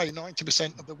takes away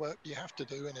 90% of the work you have to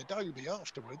do in Adobe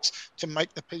afterwards to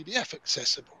make the PDF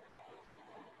accessible.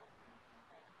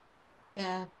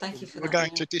 Yeah, thank you for that. You're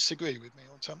going to disagree with me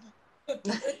on something?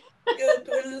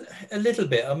 A little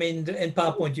bit. I mean, in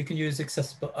PowerPoint, you can use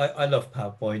accessible. I love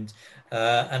PowerPoint,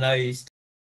 and I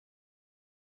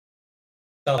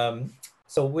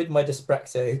so with my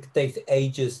dyspraxia,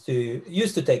 it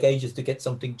used to take ages to get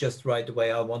something just right the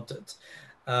way I wanted.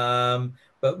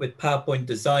 But with PowerPoint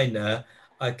Designer,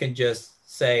 I can just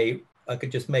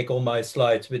make all my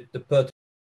slides with the pertinent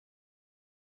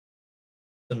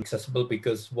accessible,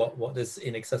 because what is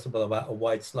inaccessible about a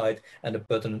wide slide and the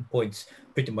pertinent points?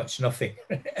 Pretty much nothing.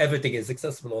 Everything is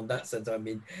accessible on that sense. I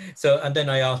mean, so, and then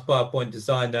I asked PowerPoint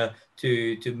Designer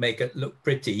to make it look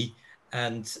pretty,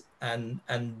 and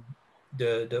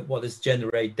the what is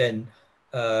generate then,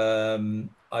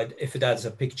 if it adds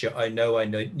a picture, I know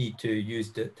need to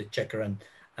use the checker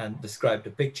and describe the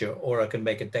picture, or I can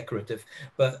make it decorative.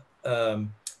 But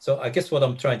so I guess what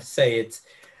I'm trying to say, it's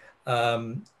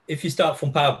if you start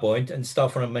from PowerPoint and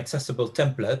start from an accessible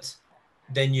template,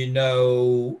 then you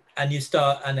know, and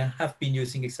I have been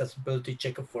using accessibility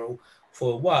checker for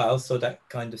a while, so that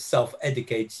kind of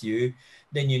self-educates you.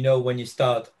 Then you know when you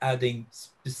start adding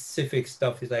specific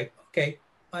stuff, it's like, okay,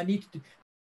 I need to do.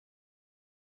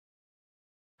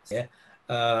 Yeah.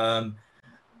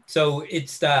 So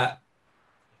it's that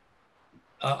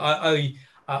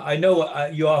I know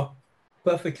you are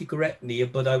perfectly correctly,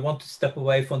 but I want to step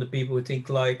away from the people who think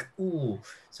like, ooh,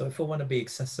 so if I want to be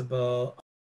accessible,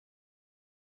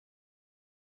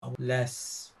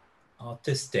 less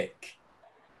artistic.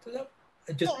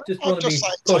 I just want to be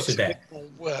closer there. More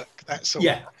work, that's all.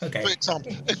 Yeah, okay. For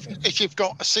example, if you've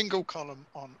got a single column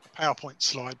on a PowerPoint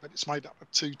slide, but it's made up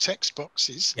of 2 text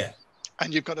boxes, yeah,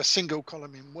 and you've got a single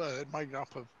column in Word made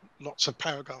up of lots of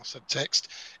paragraphs of text,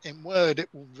 in Word it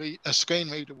will read, a screen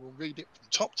reader will read it from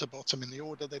top to bottom in the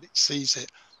order that it sees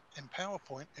it. In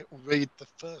PowerPoint, it will read the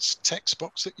first text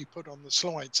box that you put on the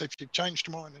slide. So if you've changed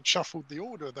your mind and shuffled the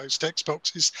order of those text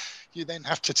boxes, you then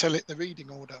have to tell it the reading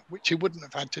order, which you wouldn't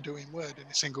have had to do in Word in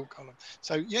a single column.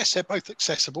 So yes, they're both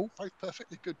accessible, both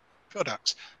perfectly good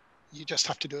products. You just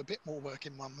have to do a bit more work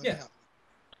in one than the other.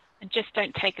 And just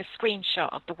don't take a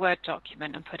screenshot of the Word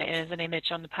document and put it as an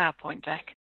image on the PowerPoint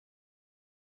deck.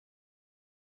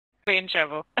 Be in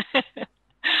trouble.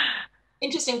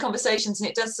 Interesting conversations, and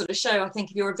it does sort of show, I think,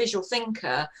 if you're a visual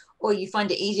thinker or you find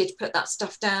it easier to put that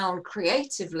stuff down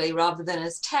creatively rather than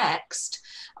as text,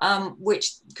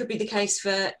 which could be the case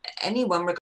for anyone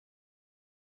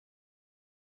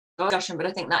discussion, but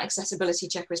I think that accessibility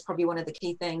checker is probably one of the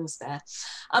key things there.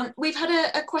 We've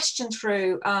had a question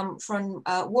through from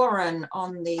Warren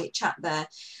on the chat there,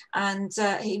 and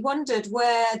he wondered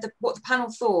what the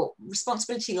panel thought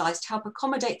responsibility lies to help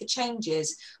accommodate the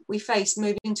changes we face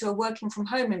moving to a working from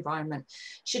home environment.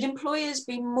 Should employers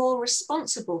be more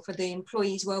responsible for the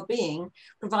employees' well-being,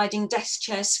 providing desk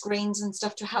chairs, screens and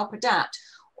stuff to help adapt,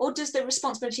 or does the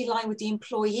responsibility lie with the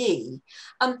employee?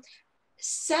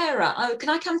 Sarah,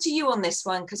 can I come to you on this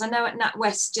one? Because I know at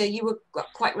NatWest you were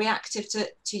quite reactive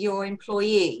to your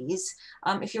employees.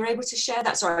 If you're able to share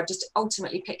that. Sorry, I've just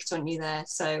ultimately picked on you there.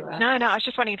 So no, I was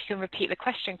just wondering if you can repeat the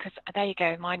question, because there you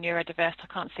go, my neurodiverse, I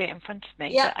can't see it in front of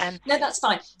me. Yeah, but, no, that's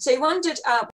fine. So you wondered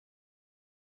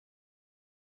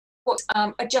what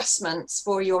adjustments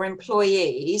for your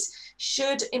employees.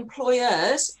 Should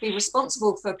employers be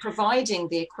responsible for providing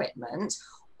the equipment,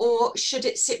 or should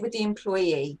it sit with the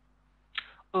employee?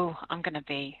 Oh, I'm going to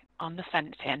be on the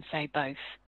fence here and say both.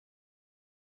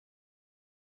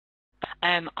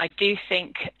 I do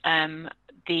think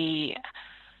the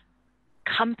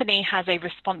company has a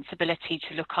responsibility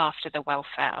to look after the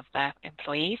welfare of their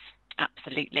employees,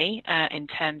 absolutely, in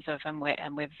terms of, and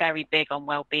we're very big on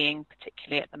well-being,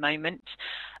 particularly at the moment.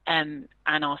 And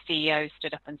our CEO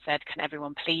stood up and said, can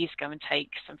everyone please go and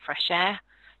take some fresh air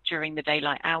during the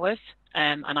daylight hours?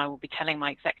 And I will be telling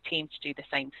my exec team to do the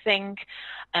same thing.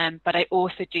 But I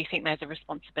also do think there's a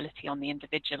responsibility on the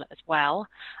individual as well.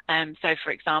 So,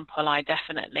 for example, I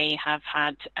definitely have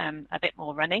had a bit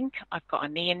more running. I've got a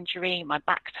knee injury. My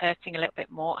back's hurting a little bit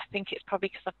more. I think it's probably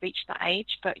because I've reached that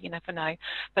age, but you never know.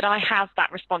 But I have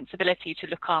that responsibility to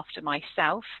look after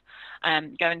myself,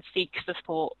 go and seek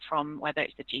support from whether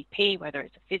it's a GP, whether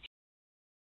it's a physio.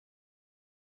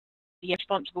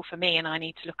 Responsible for me, and I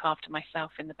need to look after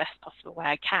myself in the best possible way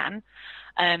I can.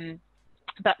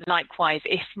 But likewise,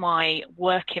 if my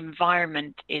work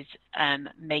environment is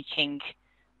making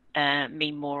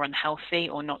me more unhealthy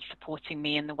or not supporting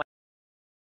me in the way,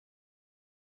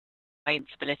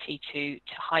 ability to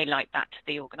highlight that to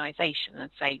the organisation and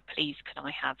say, please, can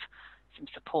I have some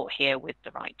support here with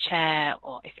the right chair,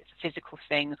 or if it's a physical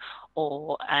thing,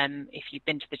 or if you've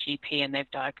been to the GP and they've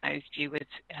diagnosed you with,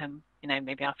 you know,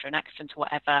 maybe after an accident or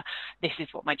whatever, this is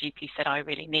what my GP said I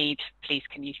really need, please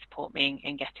can you support me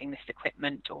in getting this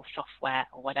equipment or software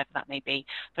or whatever that may be.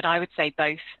 But I would say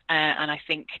both, and I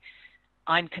think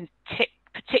I'm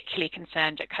particularly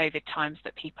concerned at COVID times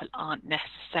that people aren't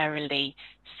necessarily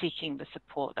seeking the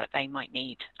support that they might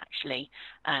need, actually.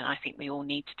 And I think we all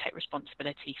need to take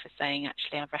responsibility for saying,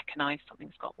 actually, I've recognised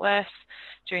something's got worse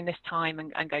during this time,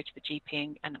 and go to the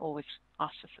GP and always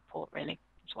ask for support, really.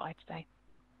 That's what I'd say.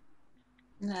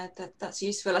 No, that's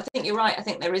useful. I think you're right. I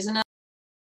think there is an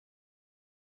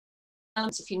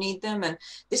if you need them, and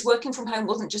this working from home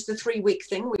wasn't just the 3-week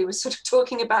thing we were sort of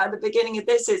talking about at the beginning of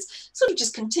this. It's sort of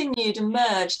just continued and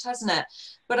merged, hasn't it?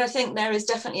 But I think there is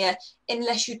definitely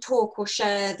unless you talk or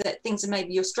share that things are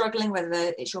maybe you're struggling, whether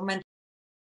it's your mental,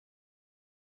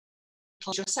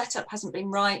 your setup hasn't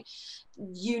been right,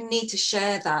 you need to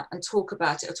share that and talk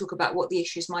about it, or talk about what the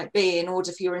issues might be in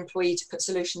order for your employee to put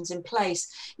solutions in place.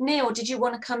 Neil, did you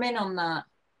want to come in on that?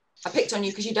 I picked on you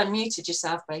because you'd unmuted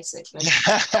yourself, basically.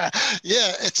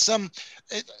 Yeah,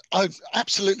 I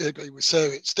absolutely agree with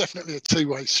Sarah. It's definitely a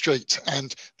two-way street,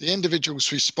 and the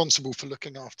individual's responsible for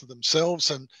looking after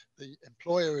themselves, and the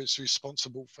employer is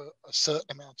responsible for a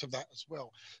certain amount of that as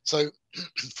well. So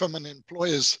from an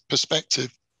employer's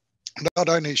perspective, not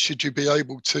only should you be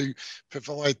able to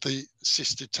provide the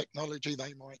assisted technology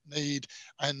they might need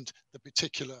and the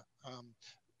particular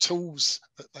tools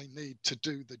that they need to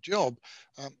do the job,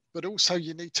 but also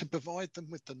you need to provide them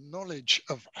with the knowledge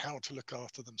of how to look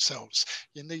after themselves.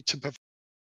 You need to provide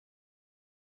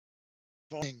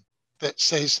that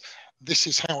says, this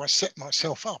is how I set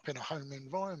myself up in a home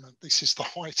environment. This is the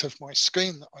height of my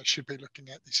screen that I should be looking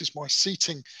at. This is my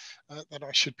seating that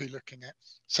I should be looking at.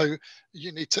 So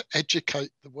you need to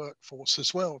educate the workforce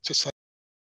as well to say,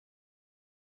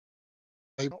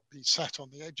 they not be sat on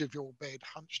the edge of your bed,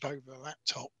 hunched over a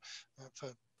laptop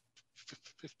for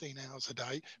 15 hours a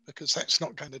day, because that's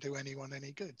not going to do anyone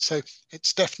any good. So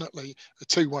it's definitely a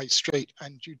two-way street,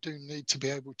 and you do need to be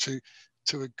able to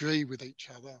agree with each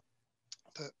other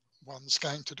that one's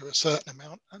going to do a certain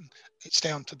amount and it's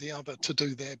down to the other to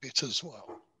do their bit as well.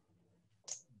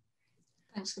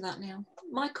 Thanks for that, Neil.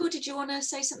 Michael, did you want to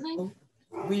say something?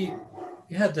 We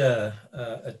had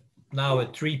now a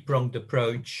three-pronged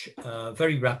approach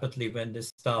very rapidly when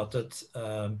this started.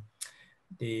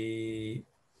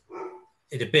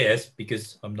 It appears,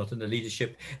 because I'm not in the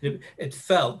leadership, it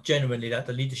felt genuinely that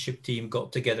the leadership team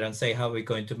got together and say, how are we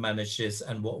going to manage this,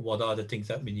 and what are the things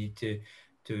that we need to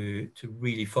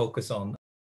really focus on.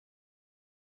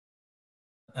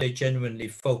 They genuinely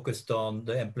focused on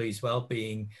the employees'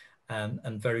 well-being,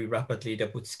 and very rapidly they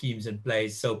put schemes in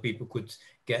place so people could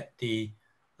get the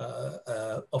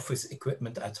office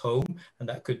equipment at home, and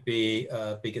that could be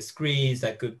bigger screens,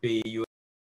 that could be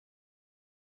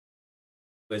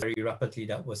very rapidly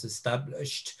that was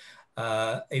established.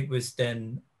 It was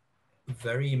then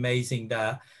very amazing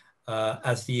that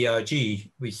as the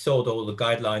ERG, we saw all the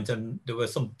guidelines, and there were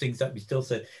some things that we still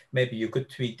said, maybe you could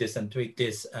tweak this and tweak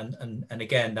this. And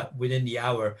again, that within the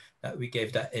hour that we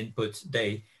gave that input,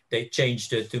 they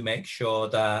changed it to make sure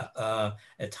that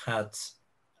it had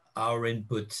our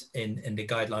input in the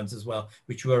guidelines as well,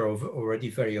 which were already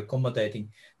very accommodating.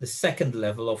 The second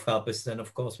level of help is then,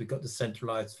 of course, we got the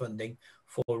centralized funding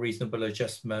for reasonable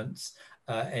adjustments.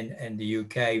 In the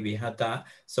UK, we had that.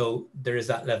 So there is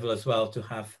that level as well to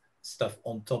have stuff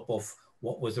on top of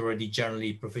what was already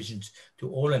generally provisioned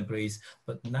to all employees.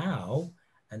 But now,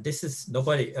 and this is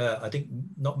nobody, I think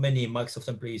not many Microsoft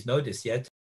employees know this yet,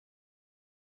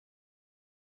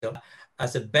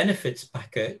 as a benefits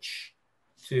package,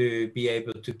 to be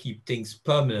able to keep things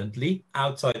permanently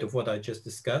outside of what I just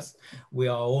discussed, we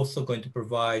are also going to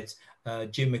provide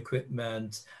gym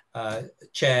equipment,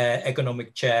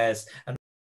 ergonomic chairs, and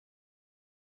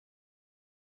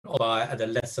buy at a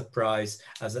lesser price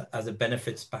as a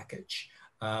benefits package.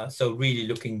 So really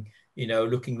looking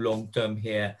long term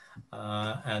here,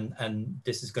 and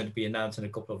this is going to be announced in a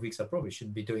couple of weeks. I probably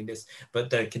shouldn't be doing this, but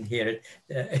they can hear it.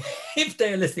 If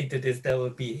they're listening to this, they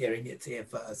will be hearing it here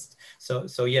first.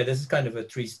 So yeah, this is kind of a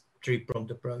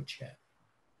three-pronged approach here.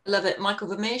 Love it, Michael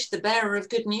Vermeersch, the bearer of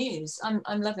good news.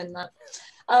 I'm loving that.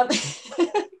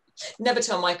 Never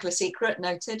tell Michael a secret,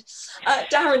 noted.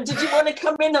 Darren, did you want to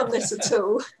come in on this at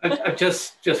all? I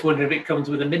just wonder if it comes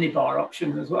with a minibar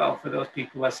option as well for those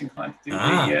people less inclined to do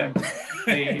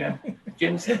the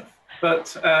gym stuff.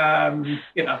 But,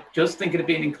 just thinking of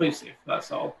being inclusive,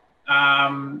 that's all.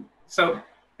 So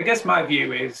I guess my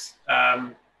view is,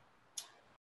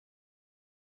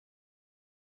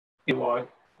 you are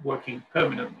working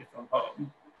permanently from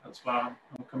home, that's where I'm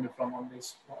coming from on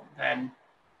this one, then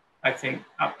I think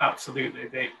absolutely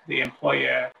the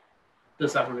employer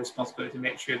does have a responsibility to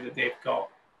make sure that they've got,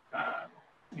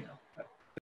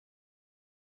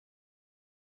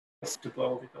 they've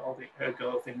got all the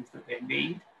ergo things that they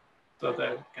need. So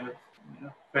they're kind of,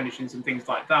 furnishings and things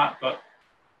like that. But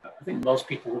I think most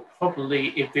people would probably,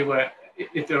 if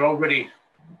they're already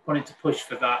wanting to push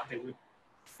for that, they would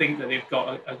think that they've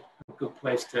got a good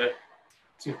place to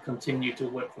continue to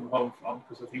work from home from,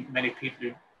 because I think many people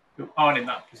who aren't in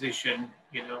that position,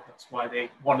 that's why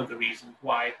one of the reasons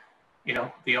why,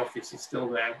 the office is still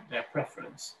their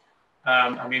preference.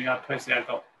 I personally, I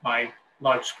got my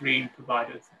large screen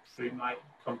provided through my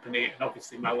company, and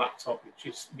obviously my laptop, which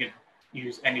is,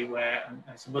 used anywhere, and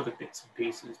some other bits and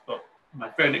pieces, but my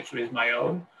furniture is my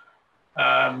own.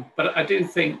 But I do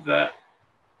think that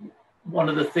one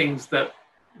of the things that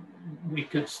we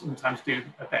could sometimes do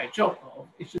a better job of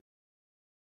is just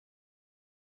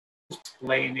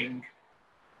explaining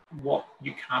what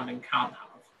you can and can't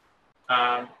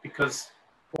have, because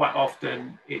quite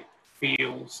often it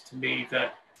feels to me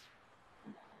that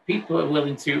people are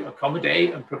willing to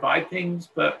accommodate and provide things,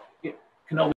 but it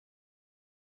can always,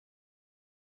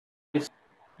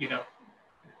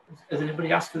 has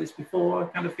anybody asked for this before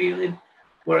kind of feeling,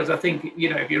 Whereas I think, you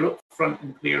know, if you're upfront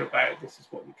and clear about this is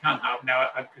what we can have. Now,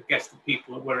 I guess the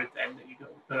people are worried then that you're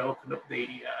going to open up the,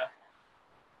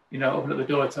 you know, open up the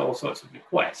door to all sorts of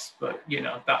requests. But, you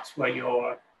know, that's where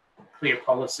your clear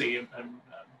policy and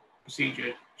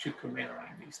procedure should come in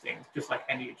around these things, just like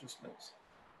any adjustments.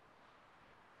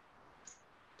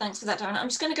 Thanks for that, Darren. I'm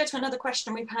just going to go to another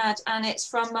question we've had, and it's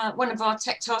from one of our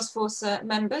Tech Task Force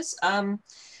members,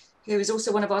 who is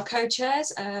also one of our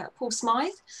co-chairs, Paul Smythe.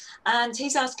 And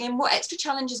he's asking, what extra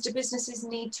challenges do businesses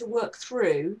need to work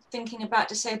through thinking about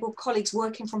disabled colleagues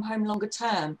working from home longer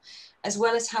term, as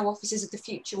well as how offices of the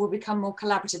future will become more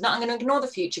collaborative? Now, I'm going to ignore the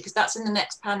future because that's in the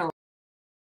next panel.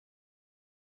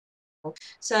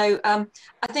 So I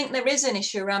think there is an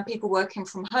issue around people working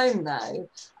from home though,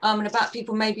 and about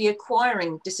people maybe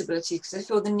acquiring disabilities because they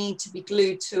feel the need to be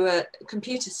glued to a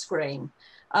computer screen.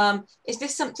 Is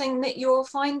this something that you're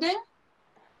finding?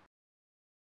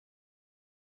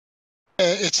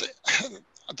 It's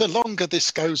the longer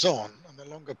this goes on and the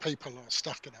longer people are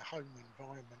stuck in a home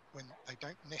environment when they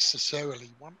don't necessarily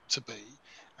want to be,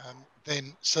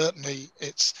 then certainly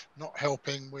it's not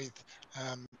helping with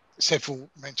several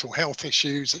mental health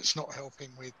issues. It's not helping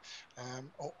with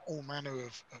all manner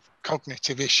of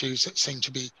cognitive issues that seem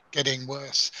to be getting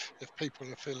worse if people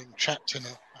are feeling trapped in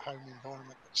a home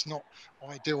environment that's not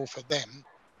ideal for them.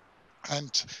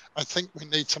 And I think we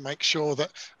need to make sure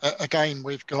that, again,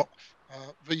 we've got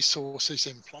resources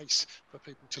in place for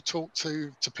people to talk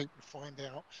to people find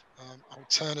out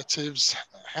alternatives,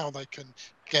 how they can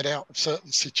get out of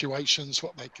certain situations,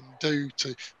 what they can do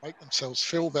to make themselves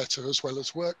feel better as well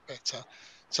as work better.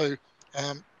 So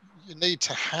you need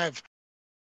to have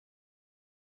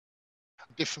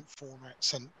different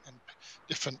formats and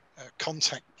different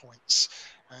contact points,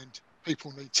 and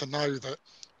people need to know that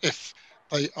if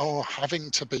they are having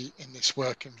to be in this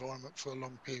work environment for a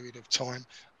long period of time,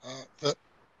 that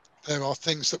there are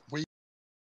things that we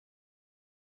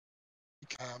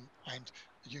and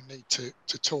you need to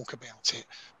talk about it,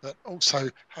 but also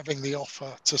having the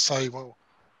offer to say, well,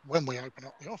 when we open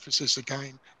up the offices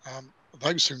again,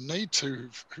 those who need to,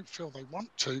 who feel they want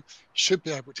to, should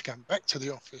be able to come back to the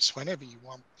office whenever you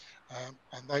want,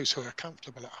 and those who are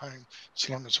comfortable at home,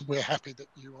 so long as we're happy that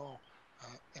you are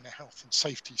in a health and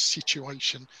safety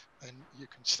situation, then you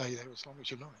can stay there as long as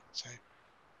you like. So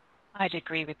I'd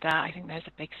agree with that. I think there's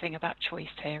a big thing about choice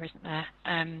here, isn't there?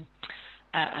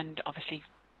 And obviously,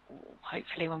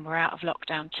 hopefully when we're out of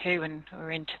lockdown too and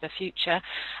we're into the future,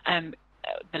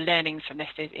 the learnings from this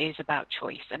is about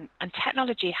choice. And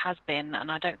technology has been,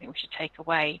 and I don't think we should take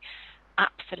away,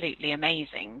 absolutely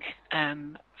amazing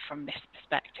from this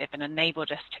perspective, and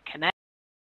enabled us to connect.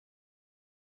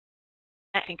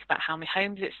 Think about how many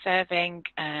homes it's serving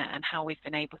and how we've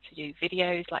been able to do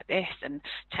videos like this and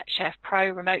TechChef Pro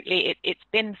remotely. It's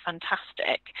been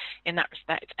fantastic in that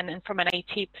respect. And then from an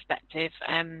AT perspective,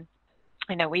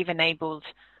 you know, we've enabled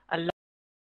a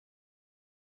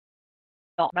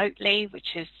lot remotely,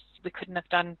 which is we couldn't have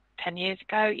done 10 years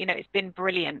ago. You know, it's been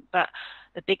brilliant, but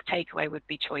the big takeaway would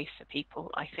be choice for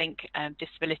people. I think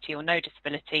disability or no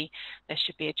disability, there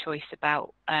should be a choice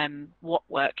about what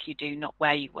work you do, not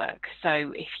where you work.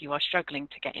 So if you are struggling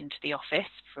to get into the office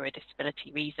for a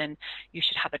disability reason, you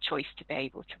should have a choice to be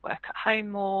able to work at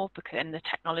home more, because and the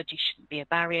technology shouldn't be a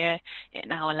barrier. It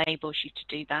now enables you to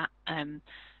do that.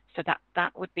 So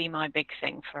that would be my big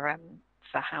thing for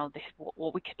how this,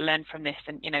 what we could learn from this.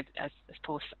 And, you know, as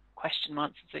Paul's question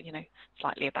answers, you know,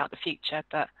 slightly about the future,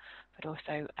 but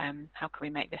also how can we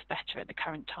make this better at the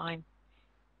current time?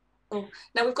 Oh,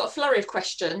 now we've got a flurry of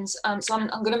questions, so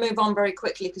I'm going to move on very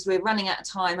quickly because we're running out of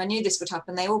time. I knew this would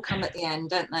happen. They all come at the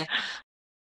end, don't they?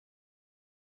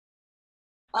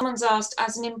 Someone's asked,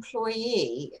 as an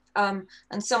employee and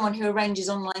someone who arranges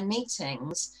online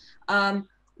meetings,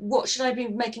 what should I be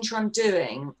making sure I'm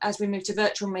doing as we move to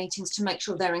virtual meetings to make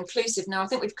sure they're inclusive? Now, I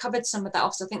think we've covered some of that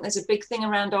off, so I think there's a big thing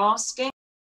around asking.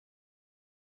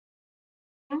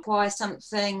 Require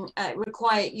something,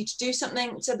 require you to do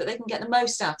something so that they can get the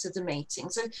most out of the meeting.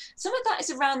 So some of that is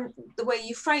around the way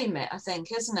you frame it, I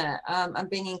think, isn't it? And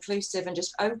being inclusive and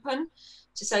just open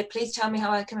to say, please tell me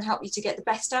how I can help you to get the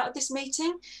best out of this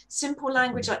meeting. Simple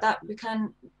language like that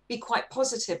can be quite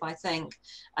positive, I think,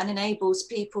 and enables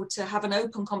people to have an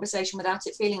open conversation without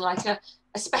it feeling like a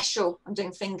special, I'm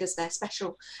doing fingers there, a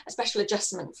special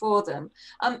adjustment for them.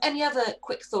 Any other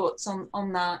quick thoughts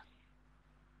on that?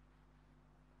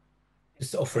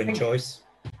 Just offering choice.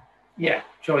 Yeah,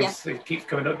 choice. Yeah. It keeps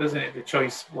coming up, doesn't it? The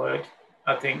choice word.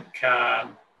 I think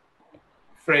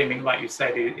framing, like you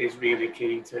said, is really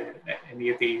key to any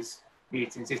of these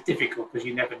meetings. It's difficult because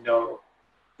you never know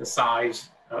the size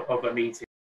of a meeting.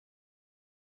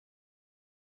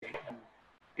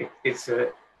 it's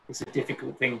a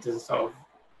difficult thing to sort of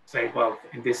say, well,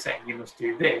 in this setting you must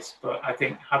do this. But I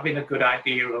think having a good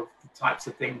idea of the types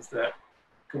of things that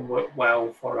can work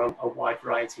well for a wide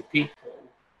variety of people,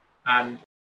 and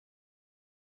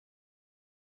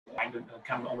kind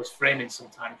of almost framing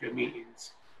sometimes your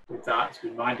meetings with that,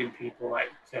 reminding people, like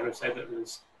Sara said, that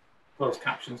there's closed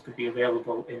captions could be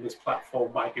available in this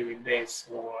platform by doing this,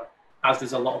 or as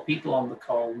there's a lot of people on the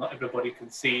call, not everybody can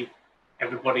see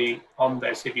everybody on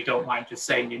there. So if you don't mind just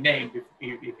saying your name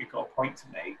if you've got a point to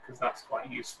make, because that's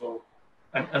quite useful,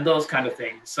 and those kind of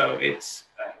things. So it's,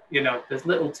 you know, there's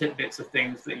little tidbits of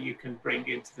things that you can bring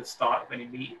into the start of any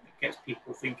meeting that gets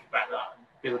people thinking about that and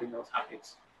building those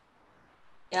habits.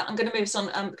 Yeah, I'm going to move us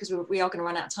on because we are going to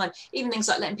run out of time. Even things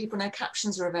like letting people know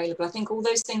captions are available. I think all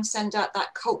those things send out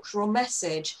that cultural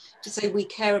message to say we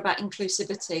care about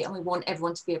inclusivity and we want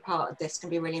everyone to be a part of this. Can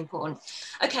be really important.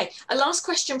 Okay, a last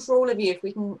question for all of you, if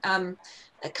we can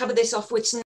cover this off with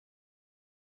some.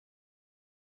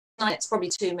 It's probably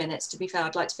 2 minutes, to be fair.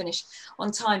 I'd like to finish on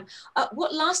time.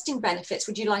 What lasting benefits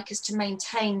would you like us to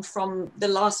maintain from the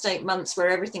last 8 months where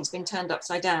everything's been turned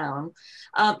upside down?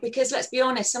 Because let's be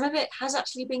honest, some of it has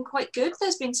actually been quite good.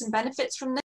 There's been some benefits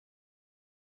from this.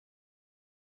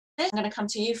 I'm going to come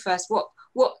to you first.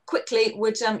 What quickly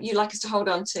would you like us to hold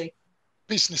on to?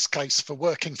 Business case for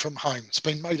working from home. It's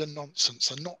been made a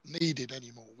nonsense and not needed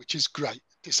anymore, which is great.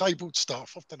 Disabled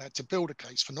staff often had to build a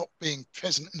case for not being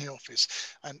present in the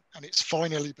office, and it's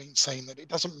finally been seen that it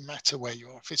doesn't matter where you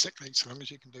are physically so long as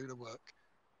you can do the work.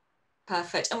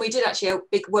 Perfect. And we did actually a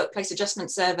big workplace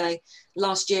adjustment survey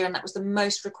last year, and that was the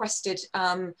most requested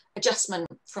adjustment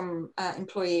from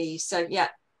employees. So yeah,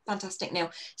 fantastic,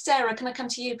 Neil. Sara, can I come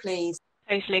to you, please?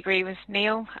 Totally agree with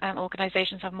Neil.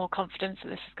 Organisations have more confidence that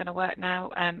this is going to work now,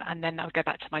 and then I'll go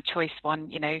back to my choice one.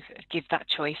 You know, give that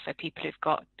choice. So people who've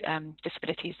got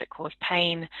disabilities that cause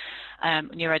pain,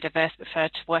 neurodiverse, prefer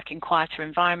to work in quieter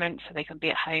environments so they can be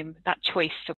at home. That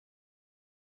choice to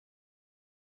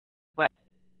work.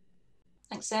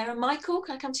 Thanks, Sara. Michael,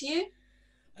 can I come to you?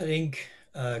 I think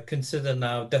consider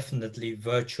now definitely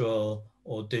virtual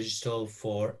or digital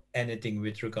for anything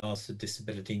with regards to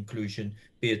disability inclusion,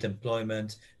 be it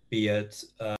employment, be it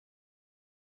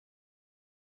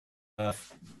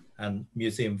and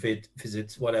museum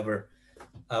visits, whatever.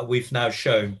 We've now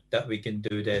shown that we can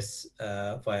do this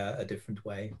via a different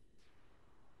way.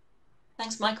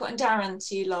 Thanks, Michael. And Darren,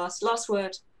 to you last. Last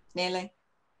word, nearly.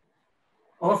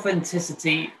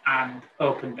 Authenticity and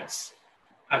openness.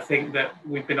 I think that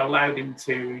we've been allowed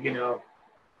into, you know,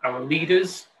 our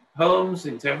leaders' homes,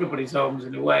 into everybody's homes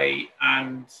in a way,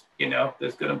 and, you know,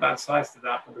 there's good and bad sides to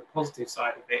that, but the positive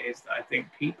side of it is that I think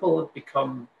people have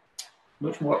become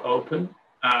much more open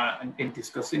in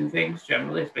discussing things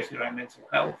generally, especially around mental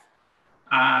health,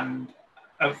 and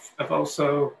I've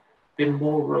also been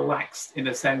more relaxed in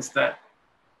a sense that,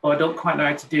 oh, I don't quite know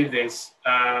how to do this,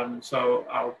 so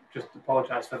I'll just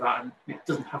apologise for that, and it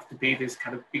doesn't have to be this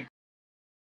kind of big,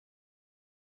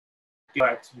 you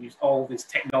have to use all this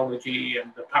technology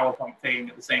and the PowerPoint thing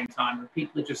at the same time, and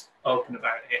people are just open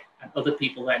about it, and other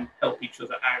people then help each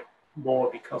other out more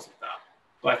because of that.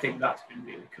 So I think that's been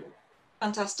really cool.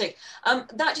 Fantastic.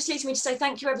 That just leads me to say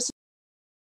thank you ever so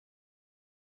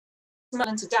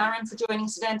much to Darren for joining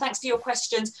us today, and thanks for your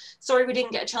questions. Sorry we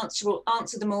didn't get a chance to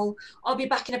answer them all. I'll be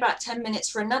back in about 10 minutes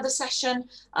for another session.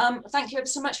 Thank you ever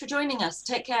so much for joining us.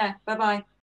 Take care. Bye-bye.